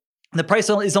wait, the price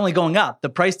is only going up. The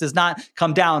price does not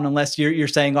come down unless you're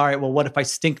saying, all right, well, what if I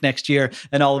stink next year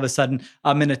and all of a sudden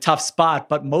I'm in a tough spot?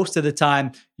 But most of the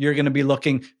time, you're going to be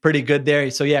looking pretty good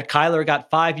there. So yeah, Kyler got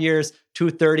 5 years,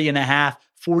 230 and a half,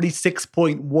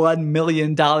 $46.1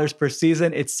 million per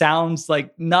season. It sounds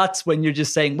like nuts when you're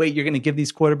just saying, wait, you're going to give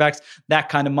these quarterbacks that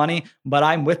kind of money. But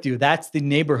I'm with you. That's the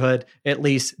neighborhood, at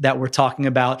least, that we're talking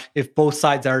about if both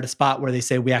sides are at a spot where they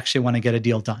say we actually want to get a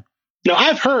deal done. Now,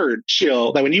 I've heard,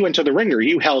 Chill, that when you went to the Ringer,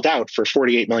 you held out for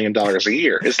 $48 million a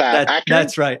year. Is that accurate?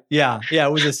 That's right. Yeah.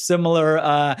 It was a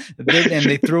similar bid, and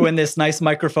they threw in this nice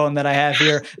microphone that I have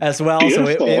here as well. Beautiful.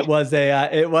 So it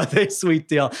was a sweet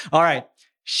deal. All right.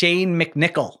 Shane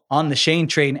McNichol on the Shane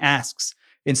train asks,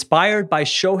 inspired by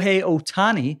Shohei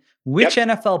Ohtani, which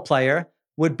NFL player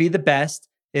would be the best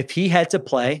if he had to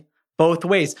play both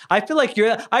ways? I feel like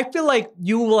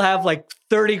you will have like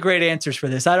 30 great answers for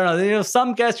this. I don't know.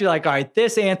 Some guests you're like, all right,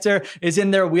 this answer is in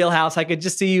their wheelhouse. I could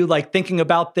just see you like thinking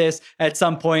about this at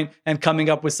some point and coming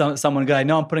up with someone good. I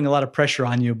know I'm putting a lot of pressure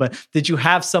on you, but did you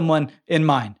have someone in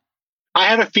mind? I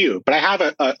have a few, but I have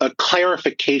a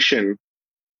clarification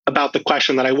about the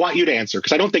question that I want you to answer,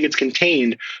 because I don't think it's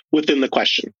contained within the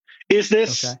question. Is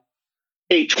this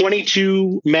a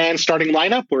 22-man starting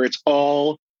lineup where it's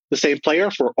all the same player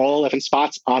for all 11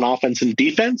 spots on offense and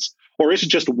defense? Or is it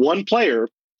just one player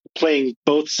playing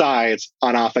both sides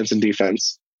on offense and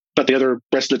defense, but the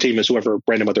rest of the team is whoever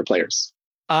random other players?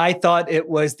 I thought it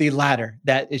was the latter,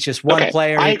 that it's just one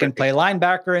player who can play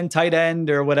linebacker and tight end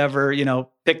or whatever,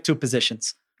 pick 2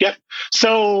 positions. Yep.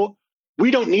 So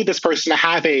we don't need this person to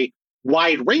have a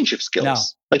wide range of skills. No.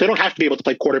 Like they don't have to be able to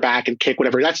play quarterback and kick,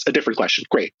 whatever. That's a different question.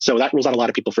 Great. So that rules out a lot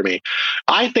of people for me.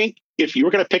 I think if you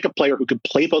were going to pick a player who could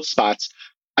play both spots,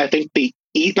 I think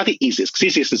not the easiest, because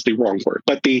easiest is the wrong word,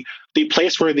 but the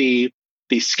place where the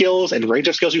skills and range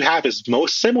of skills you have is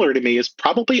most similar to me is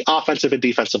probably offensive and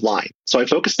defensive line. So I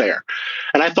focused there.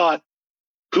 And I thought,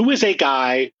 who is a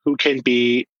guy who can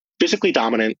be physically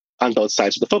dominant on both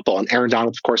sides of the football? And Aaron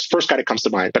Donald, of course, first guy that comes to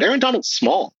mind. But Aaron Donald's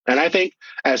small. And I think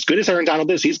as good as Aaron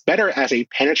Donald is, he's better as a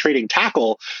penetrating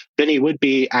tackle than he would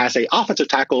be as an offensive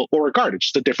tackle or a guard. It's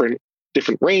just a different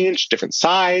range, different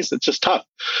size. It's just tough.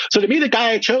 So to me, the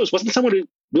guy I chose wasn't someone who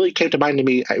really came to mind to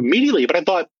me immediately, but I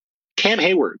thought Cam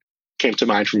Hayward came to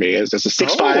mind for me as a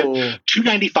 6'5",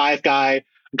 295 guy.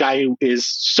 guy who is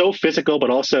so physical, but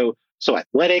also so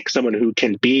athletic, someone who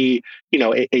can be,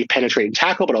 a penetrating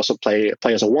tackle, but also play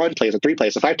as a 1, play as a 3, play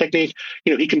as a 5 technique.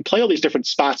 He can play all these different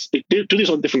spots, do these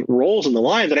all different roles in the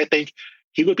line that I think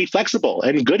he would be flexible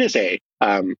and good as a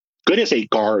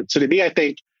guard. So to me, I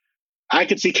think I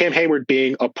could see Cam Hayward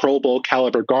being a Pro Bowl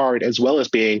caliber guard, as well as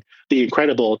being the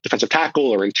incredible defensive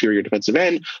tackle or interior defensive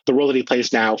end, the role that he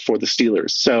plays now for the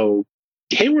Steelers. So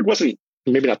Hayward wasn't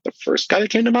maybe not the first guy that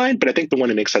came to mind, but I think the one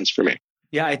that makes sense for me.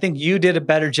 Yeah, I think you did a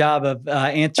better job of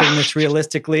answering this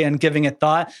realistically and giving it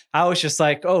thought. I was just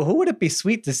like, oh, who would it be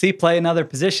sweet to see play another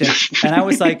position? And I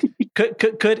was like,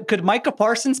 could Micah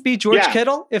Parsons be George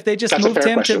Kittle if they just moved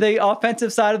him to the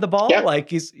offensive side of the ball? Yeah. Like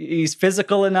he's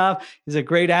physical enough. He's a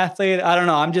great athlete. I don't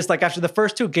know. I'm just like, after the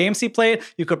first 2 games he played,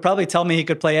 you could probably tell me he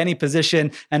could play any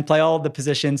position and play all of the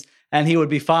positions and he would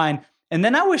be fine. And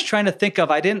then I was trying to think of,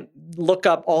 I didn't look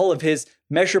up all of his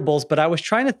measurables, but I was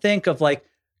trying to think of like,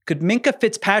 could Minkah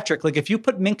Fitzpatrick, like if you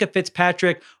put Minkah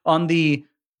Fitzpatrick on the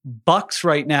Bucks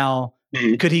right now,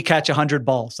 could he catch 100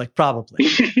 balls? Like probably.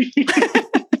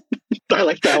 I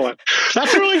like that one.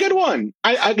 That's a really good one.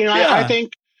 I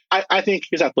think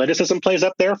his athleticism plays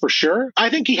up there for sure. I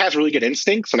think he has really good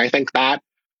instincts, and I think that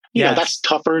that's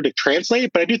tougher to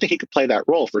translate. But I do think he could play that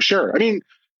role for sure. I mean,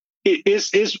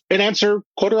 is an answer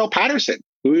Cordarrelle Patterson,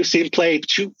 who we've seen play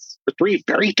 2 or 3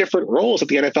 very different roles at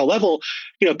the NFL level,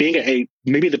 being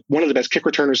one of the best kick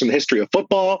returners in the history of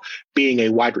football, being a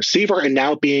wide receiver, and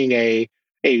now being a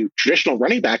traditional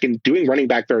running back and doing running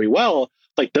back very well.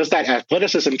 Like, does that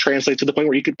athleticism translate to the point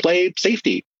where you could play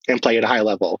safety and play at a high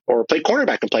level, or play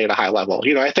cornerback and play at a high level?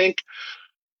 I think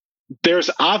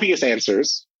there's obvious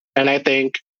answers, and I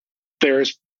think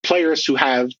there's players who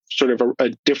have sort of a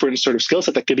different sort of skill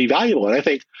set that could be valuable. And I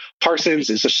think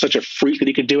Parsons is just such a freak that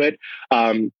he could do it.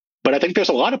 But I think there's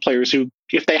a lot of players who,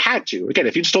 if they had to, again,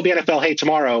 if you just told the NFL, hey,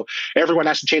 tomorrow everyone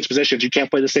has to change positions, you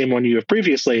can't play the same one you have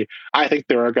previously, I think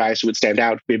there are guys who would stand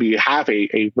out, maybe have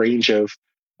a range of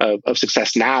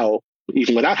success now,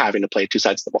 even without having to play 2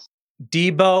 sides of the ball.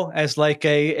 Debo as like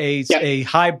a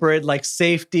hybrid, like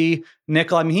safety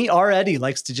nickel. I mean, he already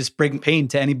likes to just bring pain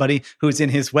to anybody who's in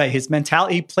his way. His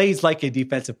mentality, he plays like a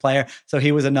defensive player. So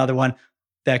he was another one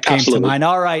that came to mind.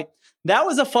 All right. That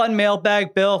was a fun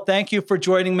mailbag, Bill. Thank you for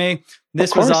joining me.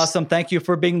 This was awesome. Thank you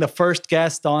for being the first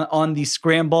guest on the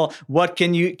Scramble. What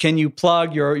can you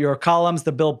plug? Your columns,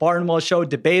 the Bill Barnwell Show,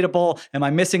 Debatable. Am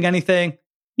I missing anything?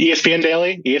 ESPN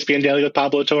Daily with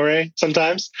Pablo Torre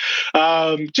sometimes.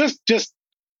 Just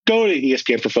go to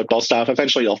ESPN for football stuff.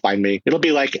 Eventually you'll find me. It'll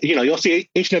be like, you'll see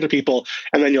 18 other people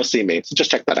and then you'll see me. So just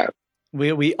check that out.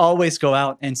 We always go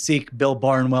out and seek Bill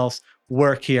Barnwell's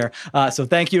work here. So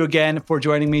thank you again for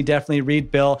joining me. Definitely read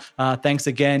Bill. Thanks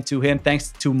again to him.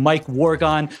 Thanks to Mike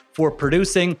Wargon for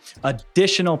producing.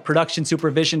 Additional production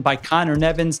supervision by Connor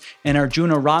Nevins and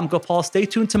Arjuna Ramgopal. Stay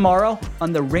tuned tomorrow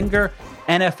on the Ringer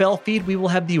NFL feed. We will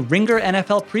have the Ringer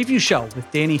NFL preview show with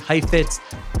Danny Heifetz,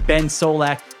 Ben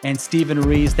Solak, and Stephen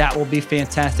Rees. That will be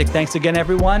fantastic. Thanks again,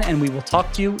 everyone, and we will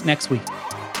talk to you next week.